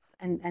results,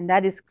 and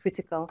that is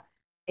critical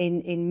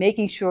in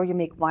making sure you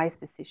make wise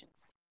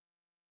decisions.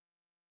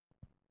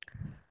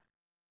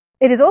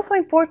 It is also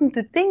important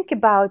to think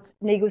about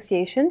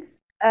negotiations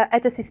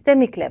at a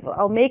systemic level.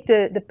 I'll make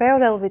the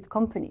parallel with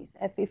companies.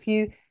 If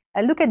you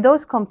look at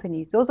those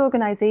companies, those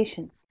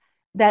organizations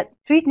that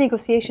treat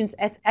negotiations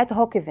as ad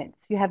hoc events,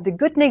 you have the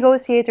good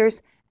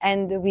negotiators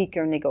and the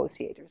weaker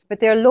negotiators, but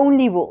they're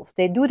lonely wolves.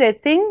 They do their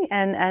thing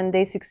and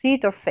they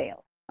succeed or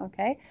fail.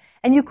 Okay,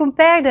 and you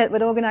compare that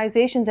with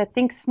organizations that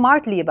think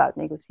smartly about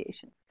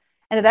negotiations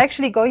and that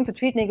actually going to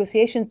treat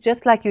negotiations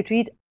just like you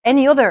treat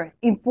any other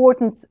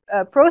important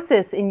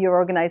process in your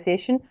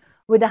organization,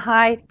 with a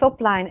high top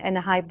line and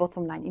a high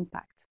bottom line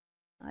impact.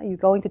 You're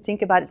going to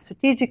think about it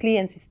strategically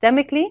and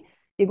systemically.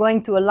 You're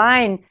going to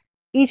align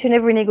each and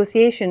every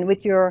negotiation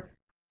with your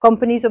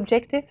company's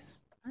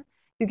objectives.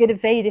 You get a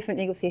very different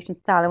negotiation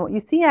style. And what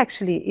you see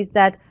actually is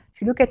that if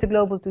If you look at the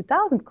Global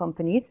 2000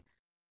 companies,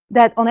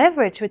 that on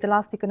average with the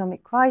last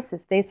economic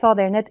crisis, they saw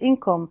their net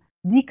income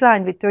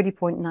decline with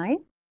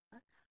 30.9.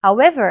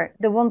 However,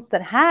 the ones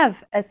that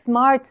have a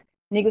smart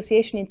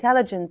negotiation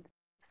intelligence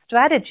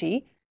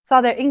strategy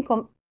saw their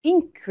income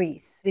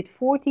increase with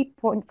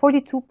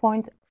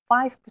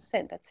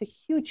 42.5%. That's a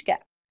huge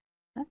gap.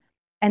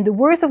 And the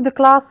worst of the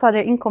class saw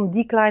their income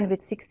decline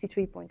with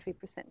 63.3%.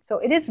 So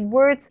it is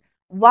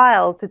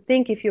worthwhile to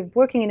think, if you're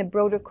working in a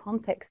broader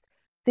context,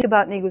 think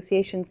about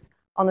negotiations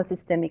on a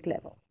systemic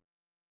level.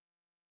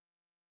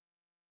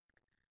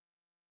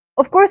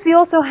 Of course, we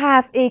also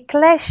have a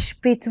clash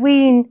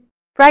between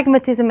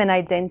pragmatism and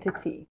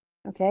identity.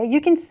 Okay, you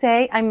can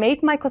say, I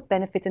made my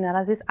cost-benefit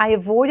analysis, I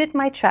avoided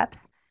my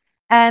traps,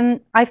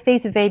 and I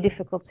face a very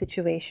difficult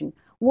situation.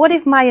 What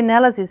if my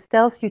analysis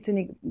tells me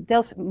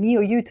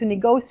or you to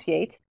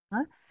negotiate,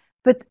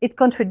 but it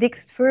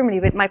contradicts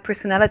firmly with my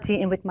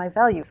personality and with my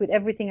values, with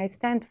everything I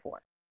stand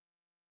for?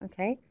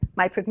 Okay,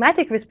 my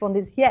pragmatic response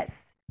is yes,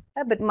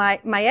 but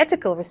my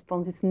ethical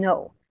response is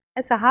no.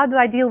 And so how do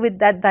I deal with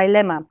that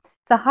dilemma?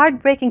 It's a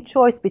heartbreaking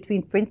choice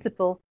between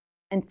principle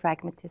and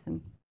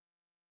pragmatism.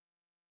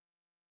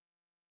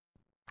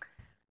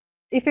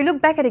 If you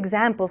look back at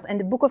examples, and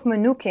the book of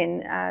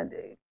Mnookin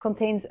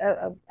contains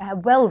a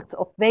wealth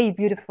of very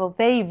beautiful,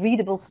 very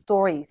readable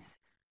stories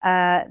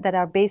that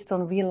are based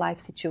on real-life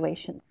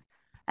situations.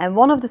 And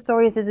one of the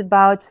stories is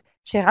about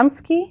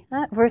Sharansky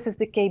versus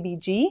the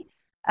KBG.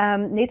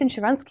 Nathan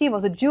Sharansky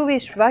was a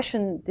Jewish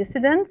Russian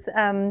dissident,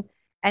 and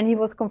he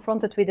was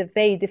confronted with a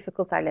very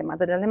difficult dilemma,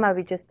 the dilemma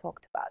we just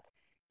talked about.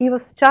 He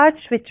was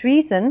charged with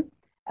treason,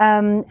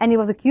 and he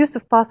was accused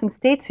of passing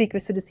state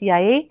secrets to the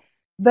CIA,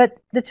 but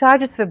the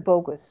charges were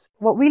bogus.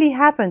 What really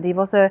happened,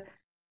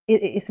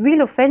 his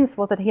real offense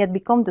was that he had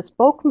become the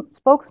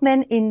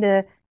spokesman in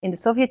the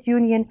Soviet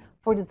Union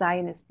for the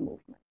Zionist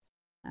movement.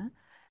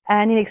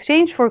 And in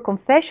exchange for a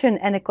confession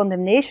and a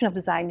condemnation of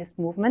the Zionist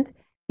movement,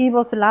 he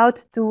was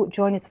allowed to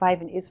join his wife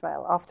in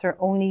Israel after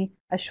only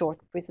a short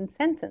prison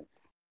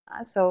sentence.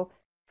 So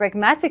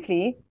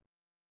pragmatically,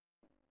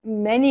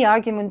 many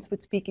arguments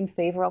would speak in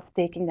favor of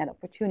taking that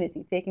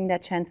opportunity, taking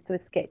that chance to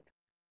escape.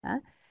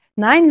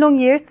 9 long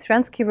years,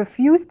 Sharansky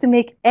refused to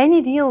make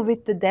any deal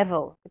with the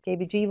devil. The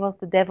KBG was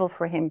the devil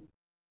for him,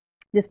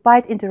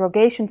 despite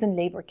interrogations in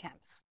labor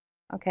camps.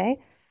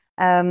 Okay,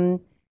 and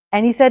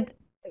he said,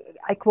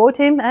 I quote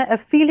him, a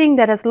feeling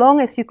that as long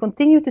as you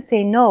continue to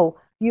say no,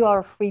 you are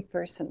a free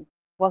person,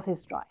 was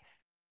his drive.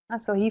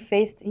 So he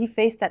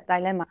faced that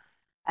dilemma,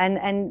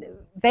 and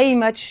very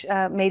much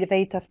made a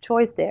very tough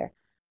choice there.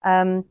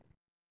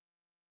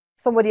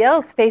 Somebody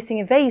else facing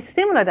a very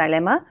similar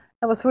dilemma,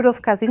 that was Rudolf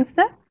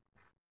Kaczynski,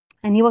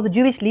 and he was a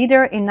Jewish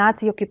leader in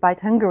Nazi-occupied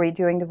Hungary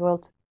during the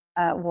World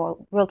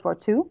War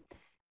II.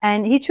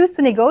 And he chose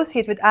to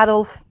negotiate with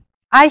Adolf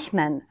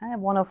Eichmann,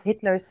 one of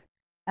Hitler's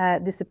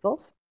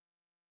disciples.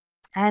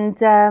 And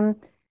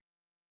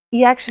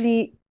he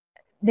actually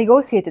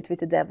negotiated with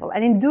the devil.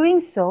 And in doing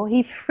so,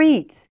 he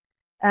freed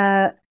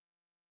a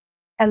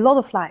lot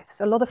of lives,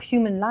 a lot of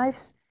human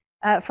lives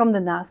from the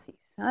Nazis.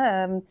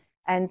 And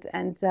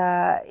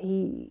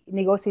he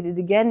negotiated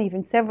again,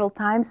 even several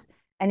times,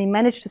 and he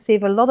managed to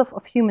save a lot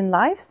of human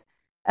lives.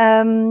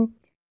 And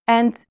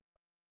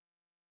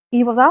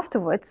he was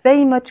afterwards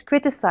very much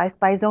criticized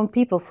by his own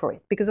people for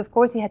it, because of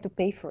course he had to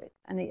pay for it.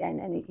 And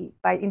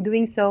in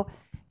doing so,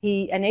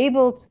 he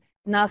enabled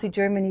Nazi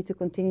Germany to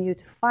continue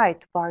to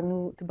fight,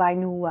 to buy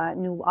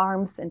new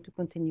arms, and to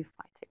continue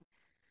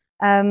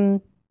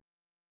fighting.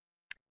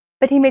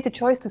 But he made the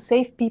choice to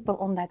save people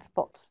on that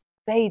spot.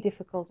 Very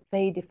difficult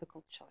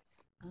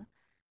choice.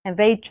 And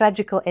very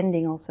tragical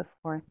ending also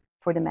for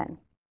the man.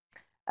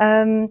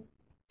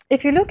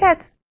 If you look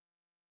at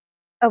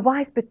a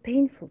wise but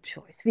painful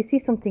choice, we see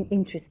something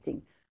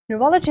interesting.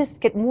 Neurologists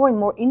get more and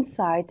more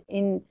insight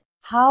in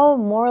how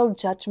moral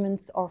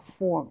judgments are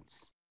formed.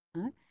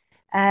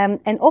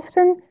 And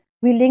often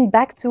we link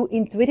back to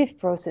intuitive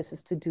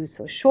processes to do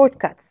so,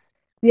 shortcuts.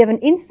 We have an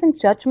instant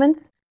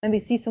judgment when we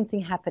see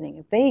something happening,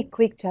 a very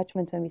quick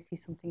judgment when we see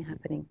something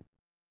happening.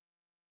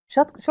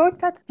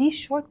 These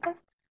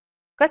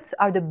shortcuts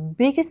are the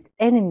biggest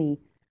enemy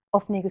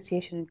of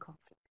negotiation and conflict.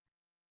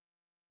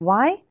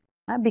 Why?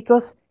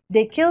 Because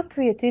they kill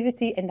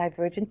creativity and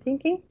divergent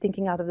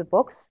thinking out of the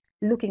box,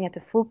 looking at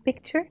the full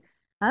picture,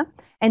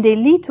 and they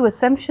lead to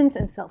assumptions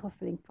and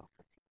self-fulfilling prophecy.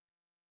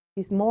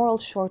 These moral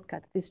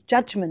shortcuts, these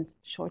judgment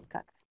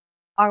shortcuts,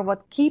 are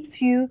what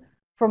keeps you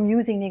from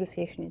using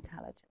negotiation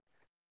intelligence.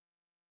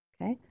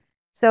 Okay,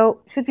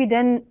 so should we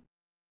then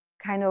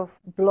kind of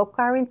block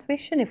our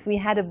intuition? If we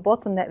had a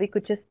button that we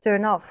could just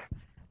turn off,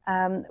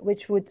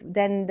 which would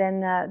then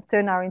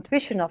turn our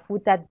intuition off,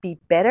 would that be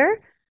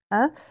better?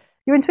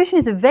 Your intuition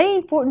is a very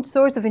important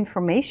source of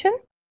information,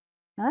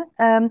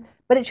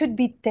 but it should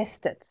be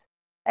tested.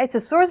 It's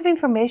a source of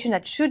information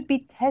that should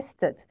be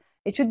tested.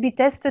 It should be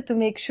tested to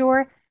make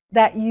sure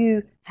that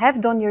you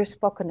have done your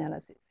Spock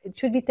analysis. It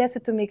should be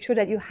tested to make sure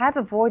that you have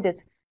avoided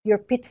your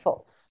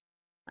pitfalls,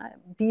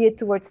 be it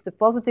towards the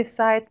positive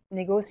side,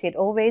 negotiate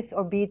always,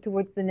 or be it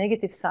towards the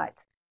negative side,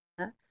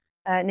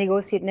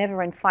 negotiate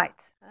never and fight.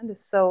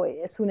 So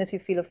as soon as you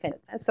feel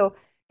offended. So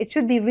it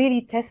should be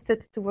really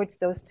tested towards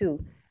those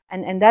two.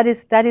 And that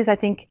is, I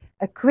think,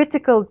 a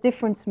critical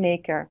difference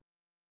maker,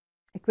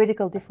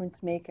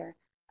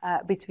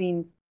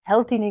 between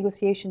healthy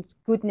negotiations,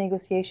 good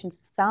negotiations,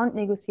 sound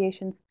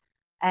negotiations,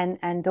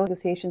 and those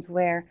negotiations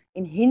where,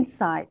 in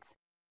hindsight,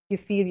 you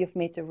feel you've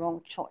made the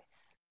wrong choice.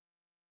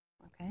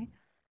 Okay.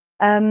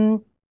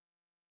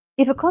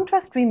 If a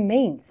contrast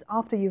remains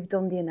after you've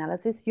done the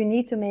analysis, you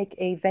need to make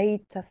a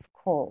very tough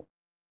call.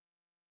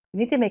 You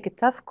need to make a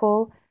tough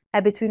call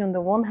between, on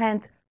the one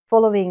hand,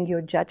 following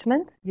your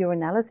judgment, your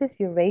analysis,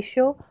 your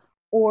ratio,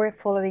 or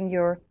following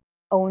your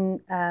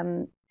own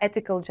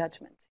ethical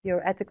judgment,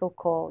 your ethical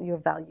call, your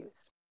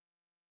values.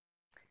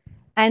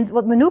 And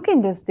what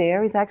Mnookin does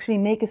there is actually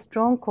make a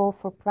strong call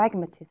for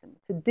pragmatism.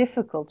 It's a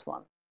difficult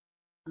one.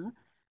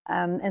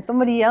 And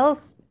somebody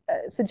else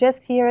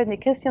suggests here,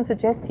 and Christian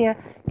suggests here,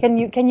 can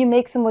you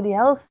make somebody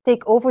else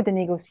take over the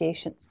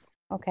negotiations?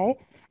 Okay,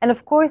 and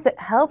of course that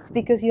helps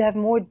because you have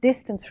more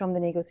distance from the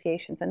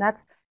negotiations, and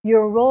that's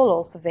your role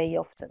also very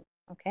often.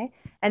 Okay,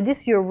 and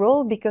this is your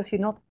role because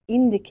you're not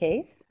in the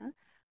case,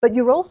 but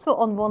you're also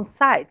on one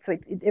side, so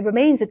it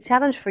remains a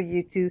challenge for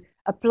you to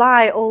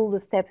apply all the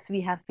steps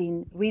we have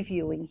been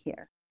reviewing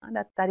here. And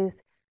that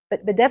is,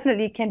 but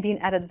definitely can be an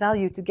added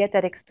value to get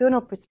that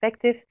external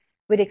perspective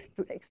with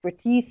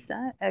expertise,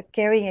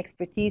 carrying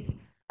expertise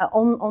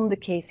on the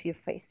case you're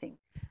facing.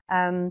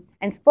 And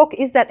Spock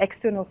is that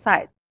external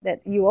side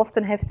that you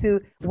often have to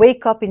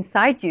wake up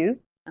inside you,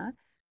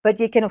 but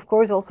you can of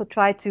course also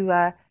try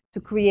to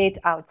create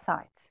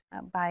outside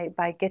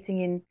by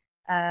getting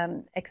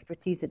in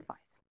expertise advice.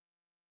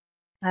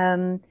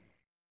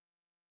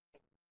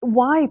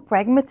 Why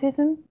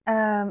pragmatism?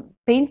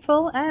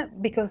 Painful,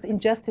 because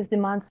injustice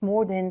demands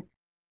more than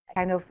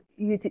kind of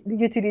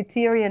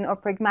utilitarian or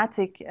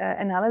pragmatic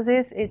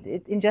analysis.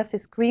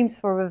 Injustice screams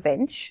for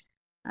revenge.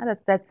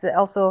 That's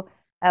also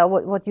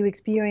what you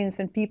experience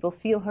when people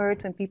feel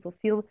hurt, when people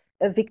feel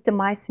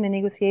victimized in a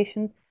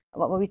negotiation.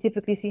 What we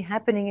typically see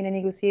happening in a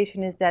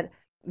negotiation is that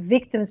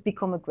victims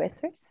become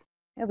aggressors.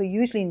 We're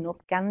usually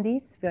not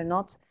Gandhis.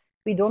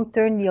 We don't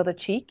turn the other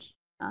cheek.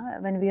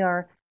 When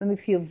we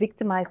feel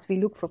victimized, we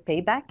look for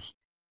payback.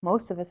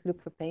 Most of us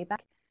look for payback.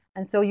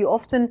 And so you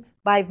often,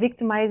 by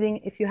victimizing,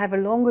 if you have a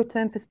longer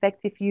term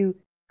perspective, you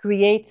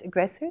create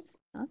aggressors.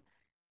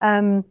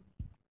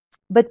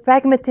 But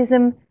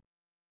pragmatism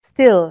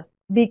still,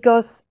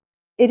 because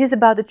it is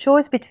about the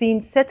choice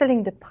between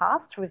settling the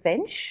past,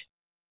 revenge,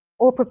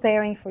 or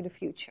preparing for the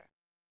future.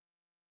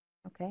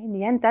 Okay, in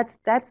the end,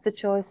 that's the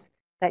choice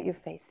that you're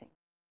facing.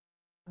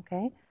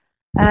 Okay,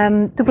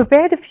 to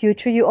prepare the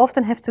future, you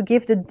often have to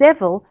give the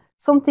devil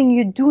something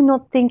you do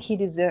not think he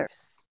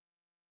deserves.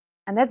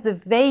 And that's a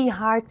very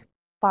hard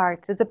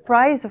part. It's the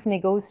price of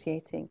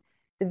negotiating.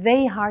 The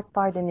very hard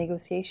part in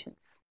negotiations.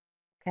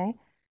 Okay,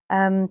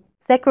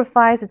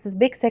 sacrifice. It's a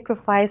big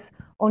sacrifice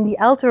on the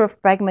altar of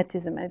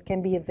pragmatism, and it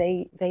can be a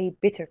very, very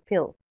bitter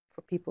pill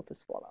for people to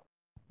swallow.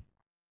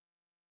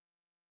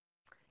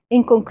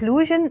 In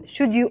conclusion,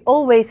 should you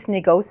always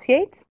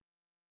negotiate?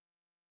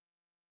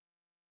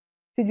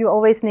 Should you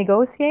always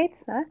negotiate?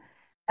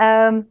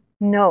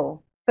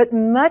 No, but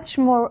much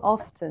more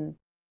often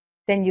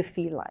than you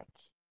feel like.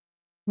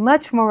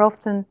 Much more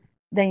often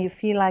than you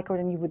feel like or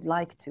than you would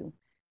like to.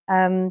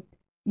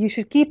 You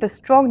should keep a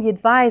strong, the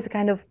advice,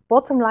 kind of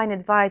bottom line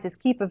advice is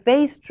keep a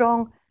very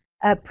strong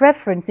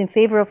preference in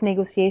favor of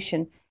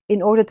negotiation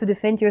in order to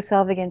defend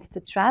yourself against the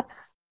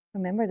traps.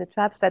 Remember the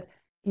traps that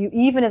you,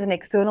 even as an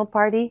external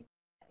party,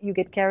 you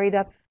get carried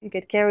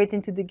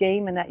into the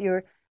game and that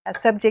you're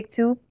subject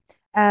to.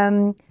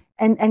 And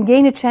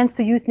gain a chance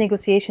to use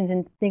negotiations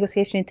and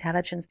negotiation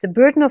intelligence. The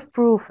burden of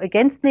proof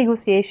against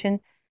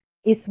negotiation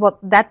is what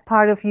that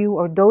part of you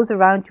or those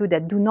around you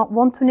that do not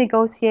want to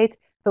negotiate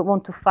but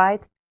want to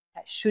fight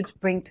should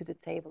bring to the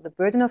table. The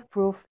burden of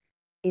proof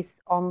is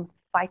on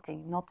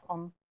fighting, not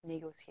on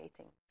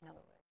negotiating, in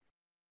other words.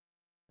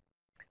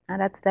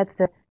 And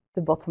that's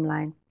the bottom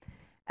line.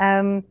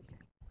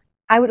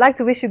 I would like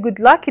to wish you good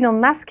luck in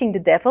unmasking the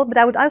devil, but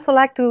I would also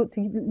like to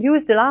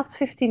use the last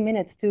 15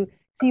 minutes to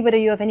see whether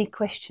you have any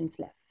questions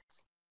left.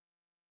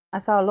 I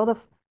saw a lot of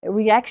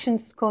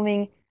reactions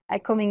coming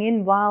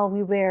in while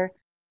we were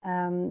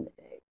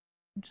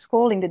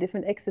scrolling the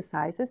different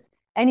exercises.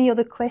 Any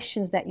other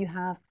questions that you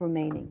have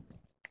remaining?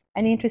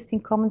 Any interesting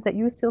comments that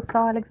you still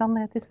saw,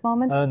 Alexander, at this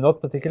moment?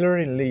 Not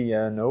particularly,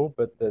 no,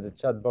 but the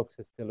chat box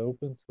is still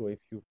open. So if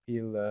you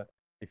feel,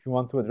 if you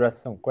want to address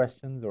some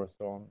questions or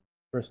some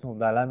personal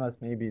dilemmas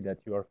maybe that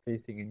you are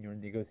facing in your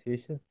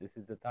negotiations, this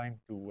is the time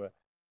to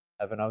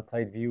have an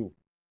outside view.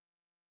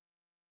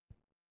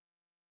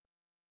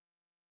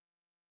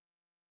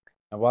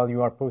 And while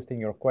you are posting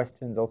your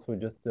questions, also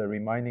just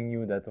reminding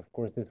you that, of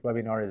course, this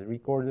webinar is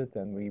recorded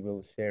and we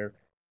will share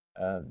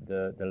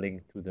the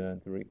link to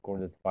the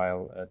recorded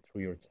file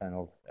through your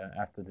channels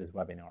after this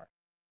webinar.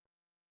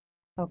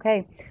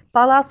 Okay.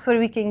 Paul asks where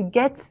we can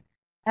get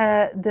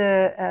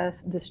the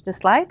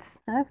slides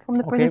from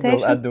the presentation. Okay,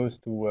 we'll add those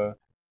to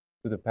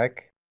the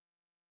pack.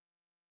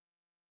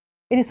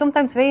 it is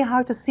sometimes very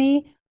hard to see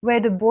where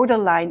the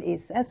borderline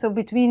is. So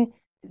between,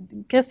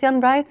 Christian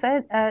writes,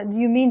 do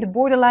you mean the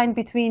borderline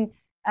between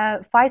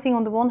fighting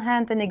on the one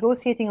hand and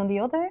negotiating on the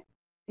other?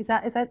 Is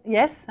that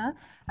yes?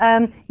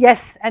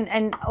 Yes,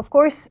 and of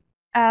course,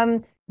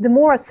 the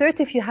more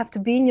assertive you have to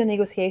be in your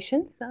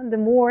negotiations, the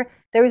more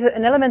there is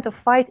an element of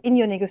fight in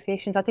your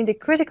negotiations. I think the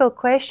critical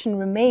question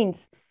remains: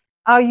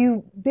 are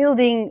you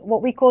building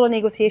what we call in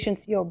negotiations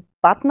your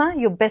BATNA,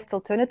 your best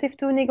alternative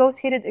to a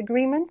negotiated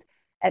agreement?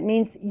 It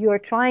means you're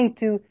trying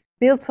to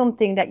build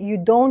something that you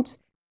don't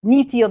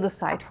need the other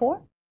side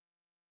for.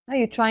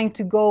 You're trying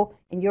to go,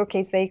 in your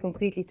case, very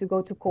concretely, to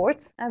go to court,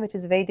 which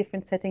is a very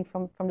different setting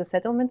from the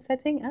settlement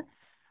setting.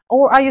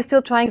 Or are you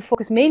still trying to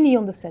focus mainly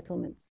on the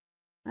settlements?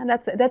 And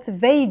that's a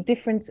very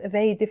different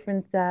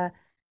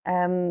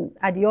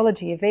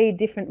ideology, a very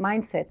different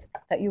mindset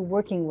that you're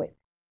working with.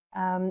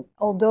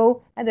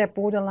 Although there are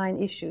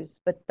borderline issues,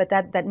 but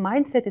that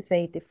mindset is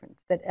very different.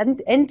 That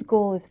end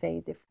goal is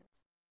very different.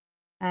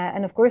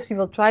 And of course, you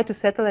will try to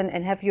settle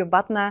and have your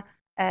BATNA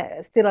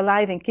still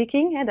alive and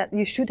kicking. That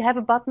you should have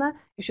a BATNA.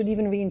 You should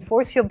even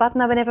reinforce your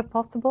BATNA whenever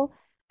possible.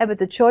 But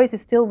the choice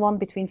is still one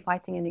between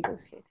fighting and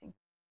negotiating.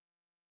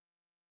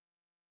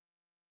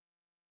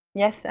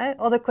 Yes.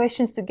 Other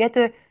questions to get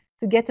the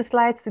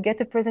slides, to get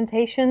the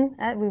presentation.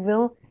 We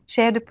will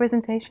share the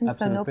presentation,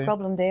 Absolutely. so no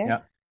problem there.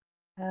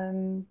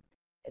 Yeah.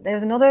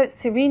 There's another,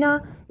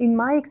 Serena. In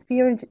my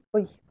experience,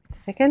 wait a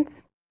second.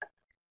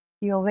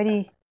 You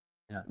already.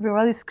 Yeah. We're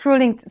already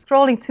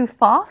scrolling too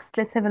fast.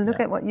 Let's have a look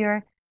at what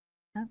you're.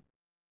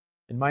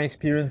 In my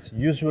experience,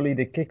 usually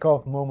the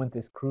kickoff moment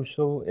is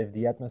crucial. If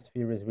the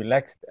atmosphere is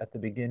relaxed at the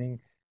beginning,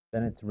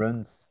 then it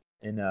runs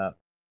in a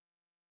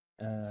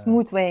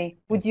smooth way.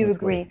 Would you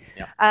agree?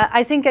 Yeah.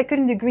 I think I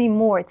couldn't agree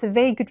more. It's a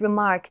very good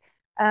remark.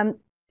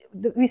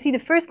 We see the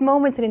first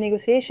moments in a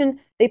negotiation,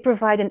 they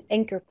provide an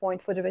anchor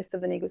point for the rest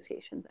of the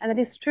negotiations. And it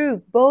is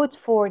true both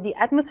for the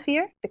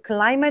atmosphere, the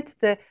climate,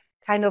 the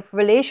kind of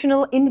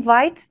relational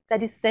invite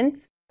that is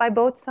sent by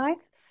both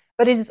sides,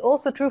 but it is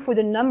also true for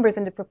the numbers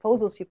and the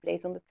proposals you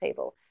place on the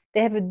table.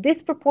 They have a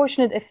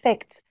disproportionate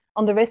effect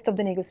on the rest of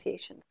the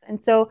negotiations. And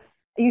so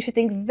you should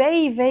think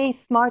very, very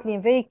smartly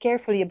and very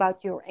carefully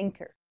about your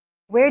anchor.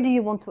 Where do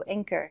you want to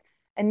anchor?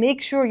 And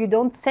make sure you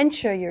don't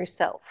censure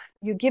yourself.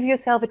 You give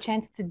yourself a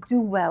chance to do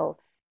well,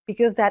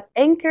 because that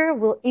anchor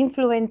will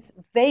influence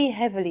very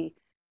heavily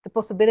the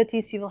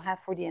possibilities you will have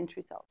for the end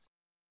results.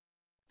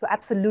 So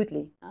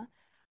absolutely.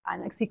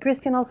 And I see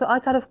Christian also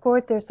outside of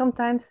court. There's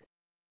sometimes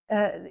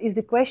is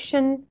the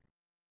question,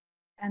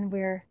 and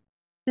we're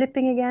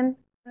flipping again.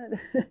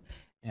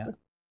 Yeah.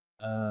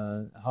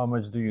 How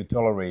much do you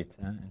tolerate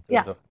in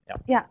terms of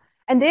yeah.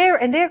 And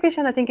there,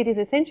 Christian, I think it is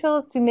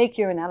essential to make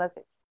your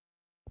analysis.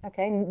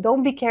 Okay,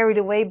 don't be carried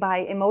away by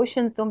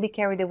emotions. Don't be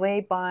carried away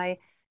by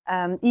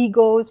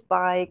egos,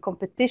 by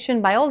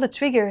competition, by all the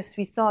triggers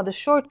we saw, the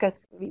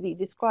shortcuts we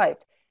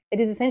described. It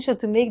is essential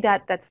to make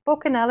that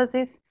spoke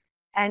analysis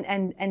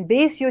and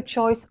base your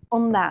choice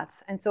on that.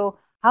 And so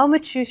how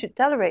much you should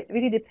tolerate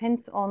really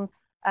depends on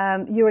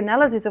your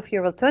analysis of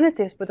your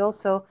alternatives, but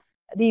also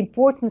the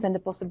importance and the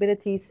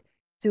possibilities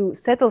to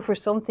settle for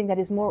something that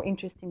is more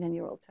interesting than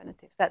your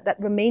alternatives. That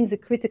remains a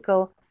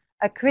critical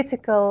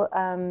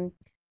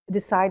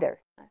decider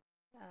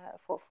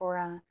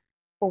for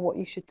what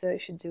you should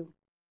do.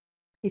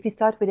 If you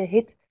start with a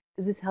hit,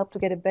 does this help to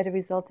get a better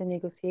result in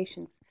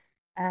negotiations?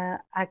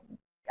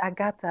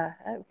 Agatha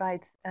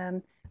writes,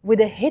 with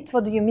a hit,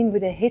 what do you mean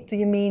with a hit? Do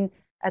you mean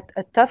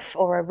a tough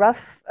or a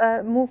rough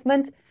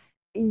movement?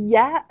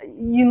 Yeah,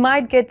 you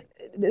might get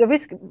the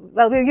risk.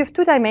 Well, you have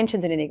two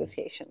dimensions in a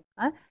negotiation.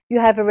 You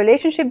have a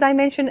relationship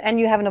dimension and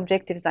you have an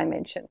objectives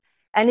dimension.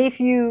 And if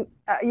you're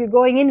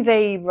going in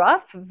very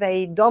rough,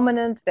 very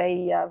dominant,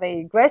 very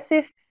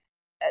aggressive,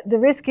 the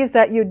risk is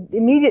that you're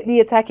immediately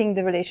attacking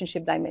the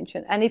relationship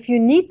dimension. And if you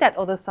need that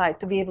other side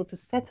to be able to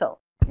settle,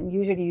 and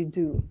usually you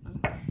do,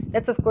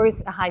 that's of course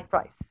a high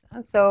price.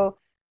 So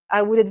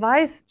I would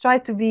advise try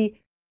to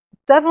be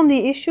tough on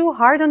the issue,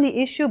 hard on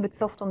the issue, but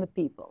soft on the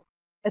people.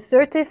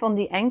 Assertive on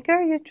the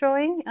anchor you're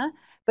throwing,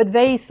 but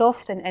very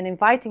soft and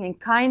inviting and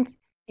kind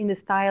in the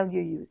style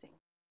you're using.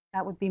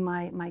 That would be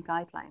my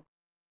guideline.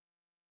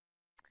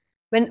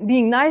 When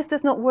being nice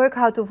does not work,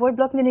 how to avoid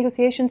blocking the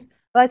negotiations?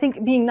 Well, I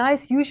think being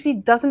nice usually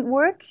doesn't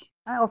work,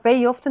 or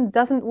very often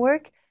doesn't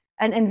work.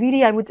 And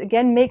really, I would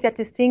again make that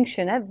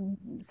distinction.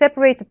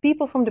 Separate the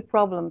people from the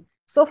problem.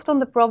 Soft on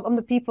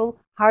the people,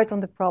 hard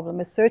on the problem,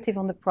 assertive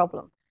on the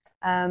problem.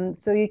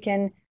 So you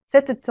can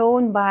set the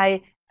tone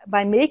by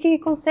making a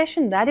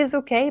concession. That is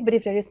okay. But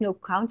if there is no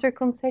counter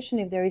concession,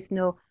 if there is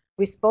no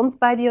response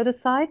by the other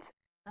side,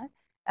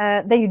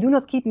 then you do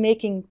not keep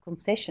making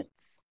concessions.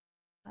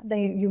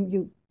 Then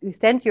you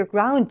stand your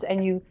ground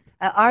and you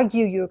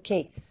argue your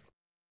case.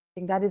 I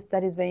think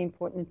that is very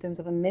important in terms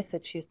of a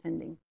message you're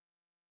sending.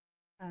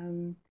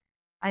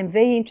 I'm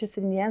very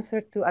interested in the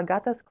answer to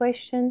Agatha's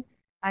question.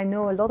 I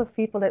know a lot of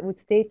people that would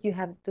state you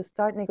have to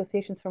start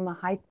negotiations from a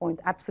high point.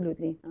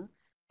 Absolutely.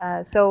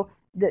 So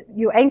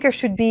your anchor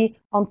should be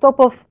on top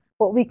of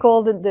what we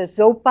call the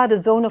ZOPA,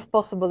 the zone of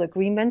possible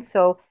agreement,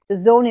 so the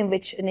zone in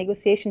which a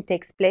negotiation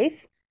takes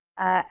place.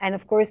 And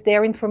of course,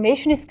 their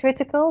information is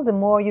critical. The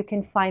more you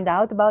can find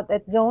out about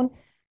that zone,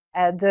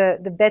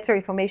 the better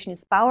information is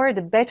power,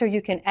 the better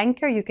you can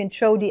anchor. You can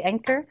throw the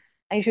anchor,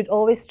 and you should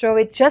always throw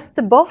it just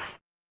above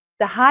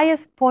the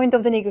highest point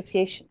of the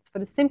negotiations, for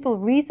the simple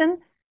reason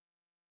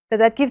that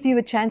that gives you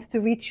a chance to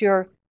reach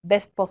your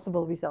best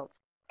possible result.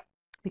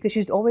 Because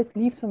you should always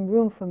leave some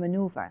room for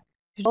maneuver.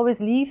 You should always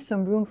leave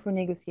some room for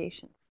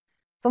negotiations,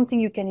 something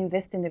you can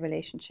invest in the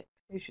relationship.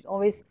 You should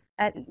always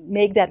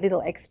make that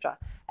little extra.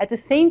 At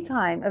the same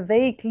time, a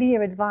very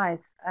clear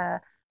advice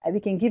we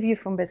can give you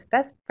from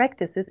best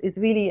practices is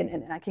really, and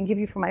I can give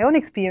you from my own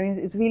experience,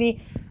 is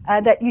really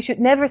that you should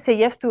never say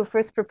yes to a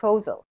first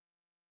proposal.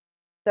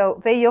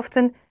 So very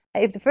often,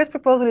 if the first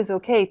proposal is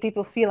okay,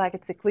 people feel like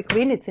it's a quick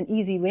win, it's an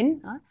easy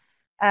win.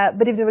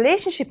 But if the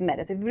relationship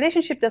matters, if the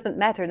relationship doesn't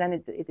matter, then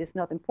it is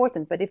not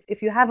important. But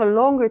if you have a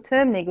longer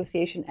term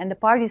negotiation and the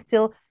parties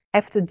still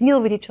have to deal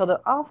with each other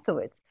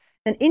afterwards,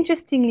 then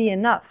interestingly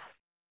enough,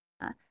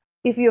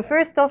 if your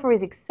first offer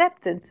is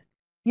accepted,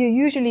 you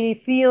usually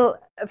feel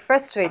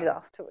frustrated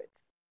afterwards.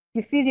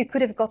 You feel you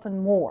could have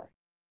gotten more.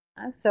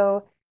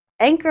 So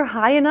anchor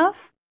high enough,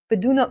 but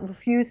do not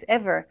refuse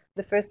ever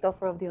the first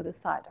offer of the other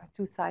side. There are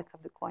two sides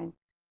of the coin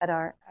that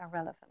are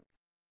relevant.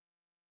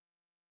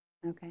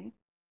 Okay.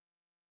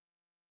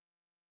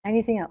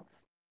 Anything else?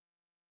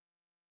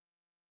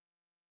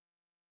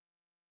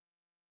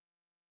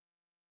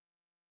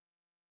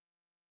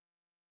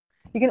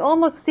 You can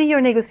almost see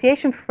your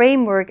negotiation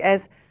framework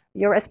as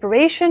your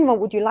aspiration, what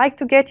would you like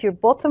to get, your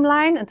bottom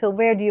line, until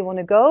where do you want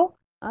to go,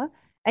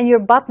 and your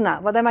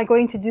BATNA, what am I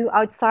going to do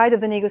outside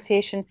of the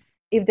negotiation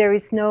if there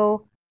is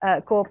no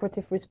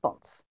cooperative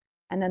response.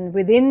 And then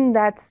within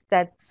that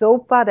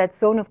ZOPA, that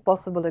zone of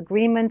possible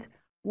agreement,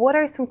 what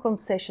are some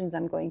concessions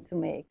I'm going to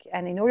make?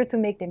 And in order to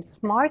make them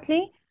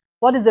smartly,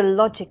 what is the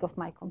logic of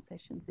my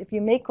concessions? If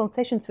you make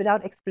concessions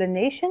without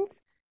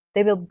explanations,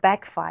 they will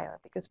backfire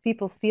because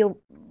people feel,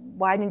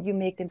 why didn't you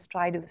make them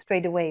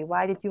straight away?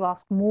 Why did you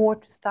ask more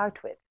to start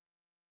with?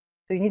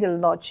 So you need a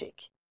logic.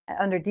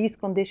 Under these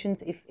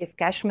conditions, if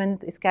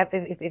cashment is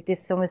if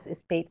this sum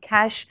is paid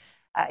cash,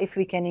 if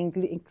we can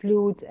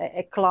include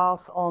a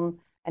clause on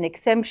an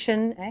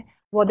exemption,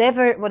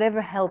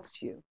 whatever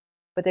helps you.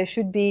 But there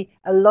should be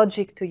a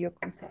logic to your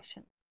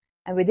concession.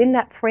 And within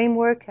that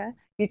framework,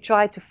 you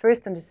try to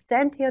first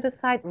understand the other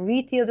side,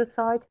 read the other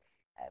side,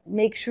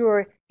 make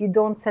sure you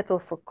don't settle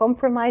for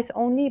compromise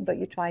only, but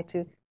you try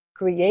to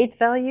create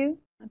value.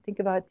 Think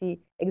about the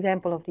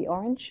example of the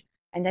orange,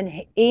 and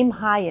then aim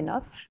high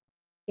enough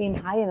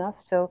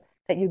so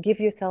that you give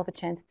yourself a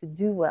chance to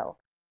do well.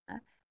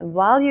 And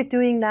while you're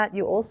doing that,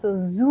 you also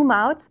zoom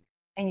out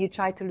and you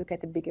try to look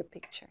at the bigger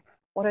picture.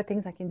 What are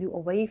things I can do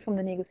away from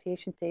the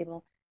negotiation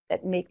table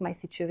that make my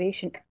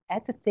situation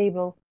at the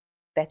table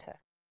better?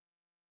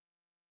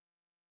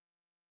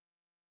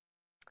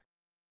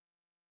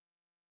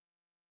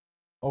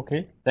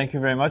 Okay, thank you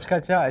very much,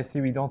 Katja. I see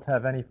we don't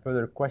have any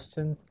further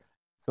questions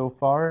so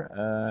far.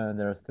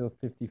 There are still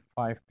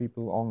 55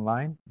 people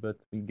online, but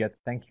we get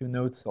thank you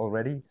notes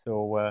already.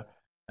 So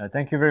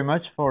thank you very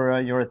much for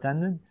your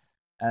attendance.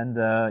 And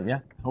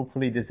yeah,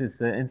 hopefully this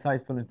is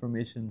insightful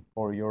information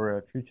for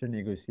your future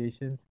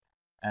negotiations.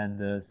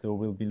 And so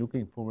we'll be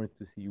looking forward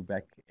to see you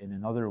back in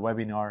another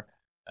webinar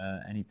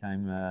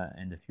anytime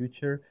in the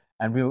future.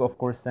 And we'll, of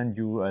course, send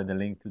you the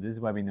link to this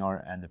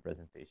webinar and the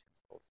presentations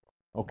also.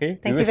 Okay,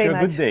 we wish you a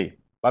good day.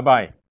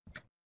 Bye-bye.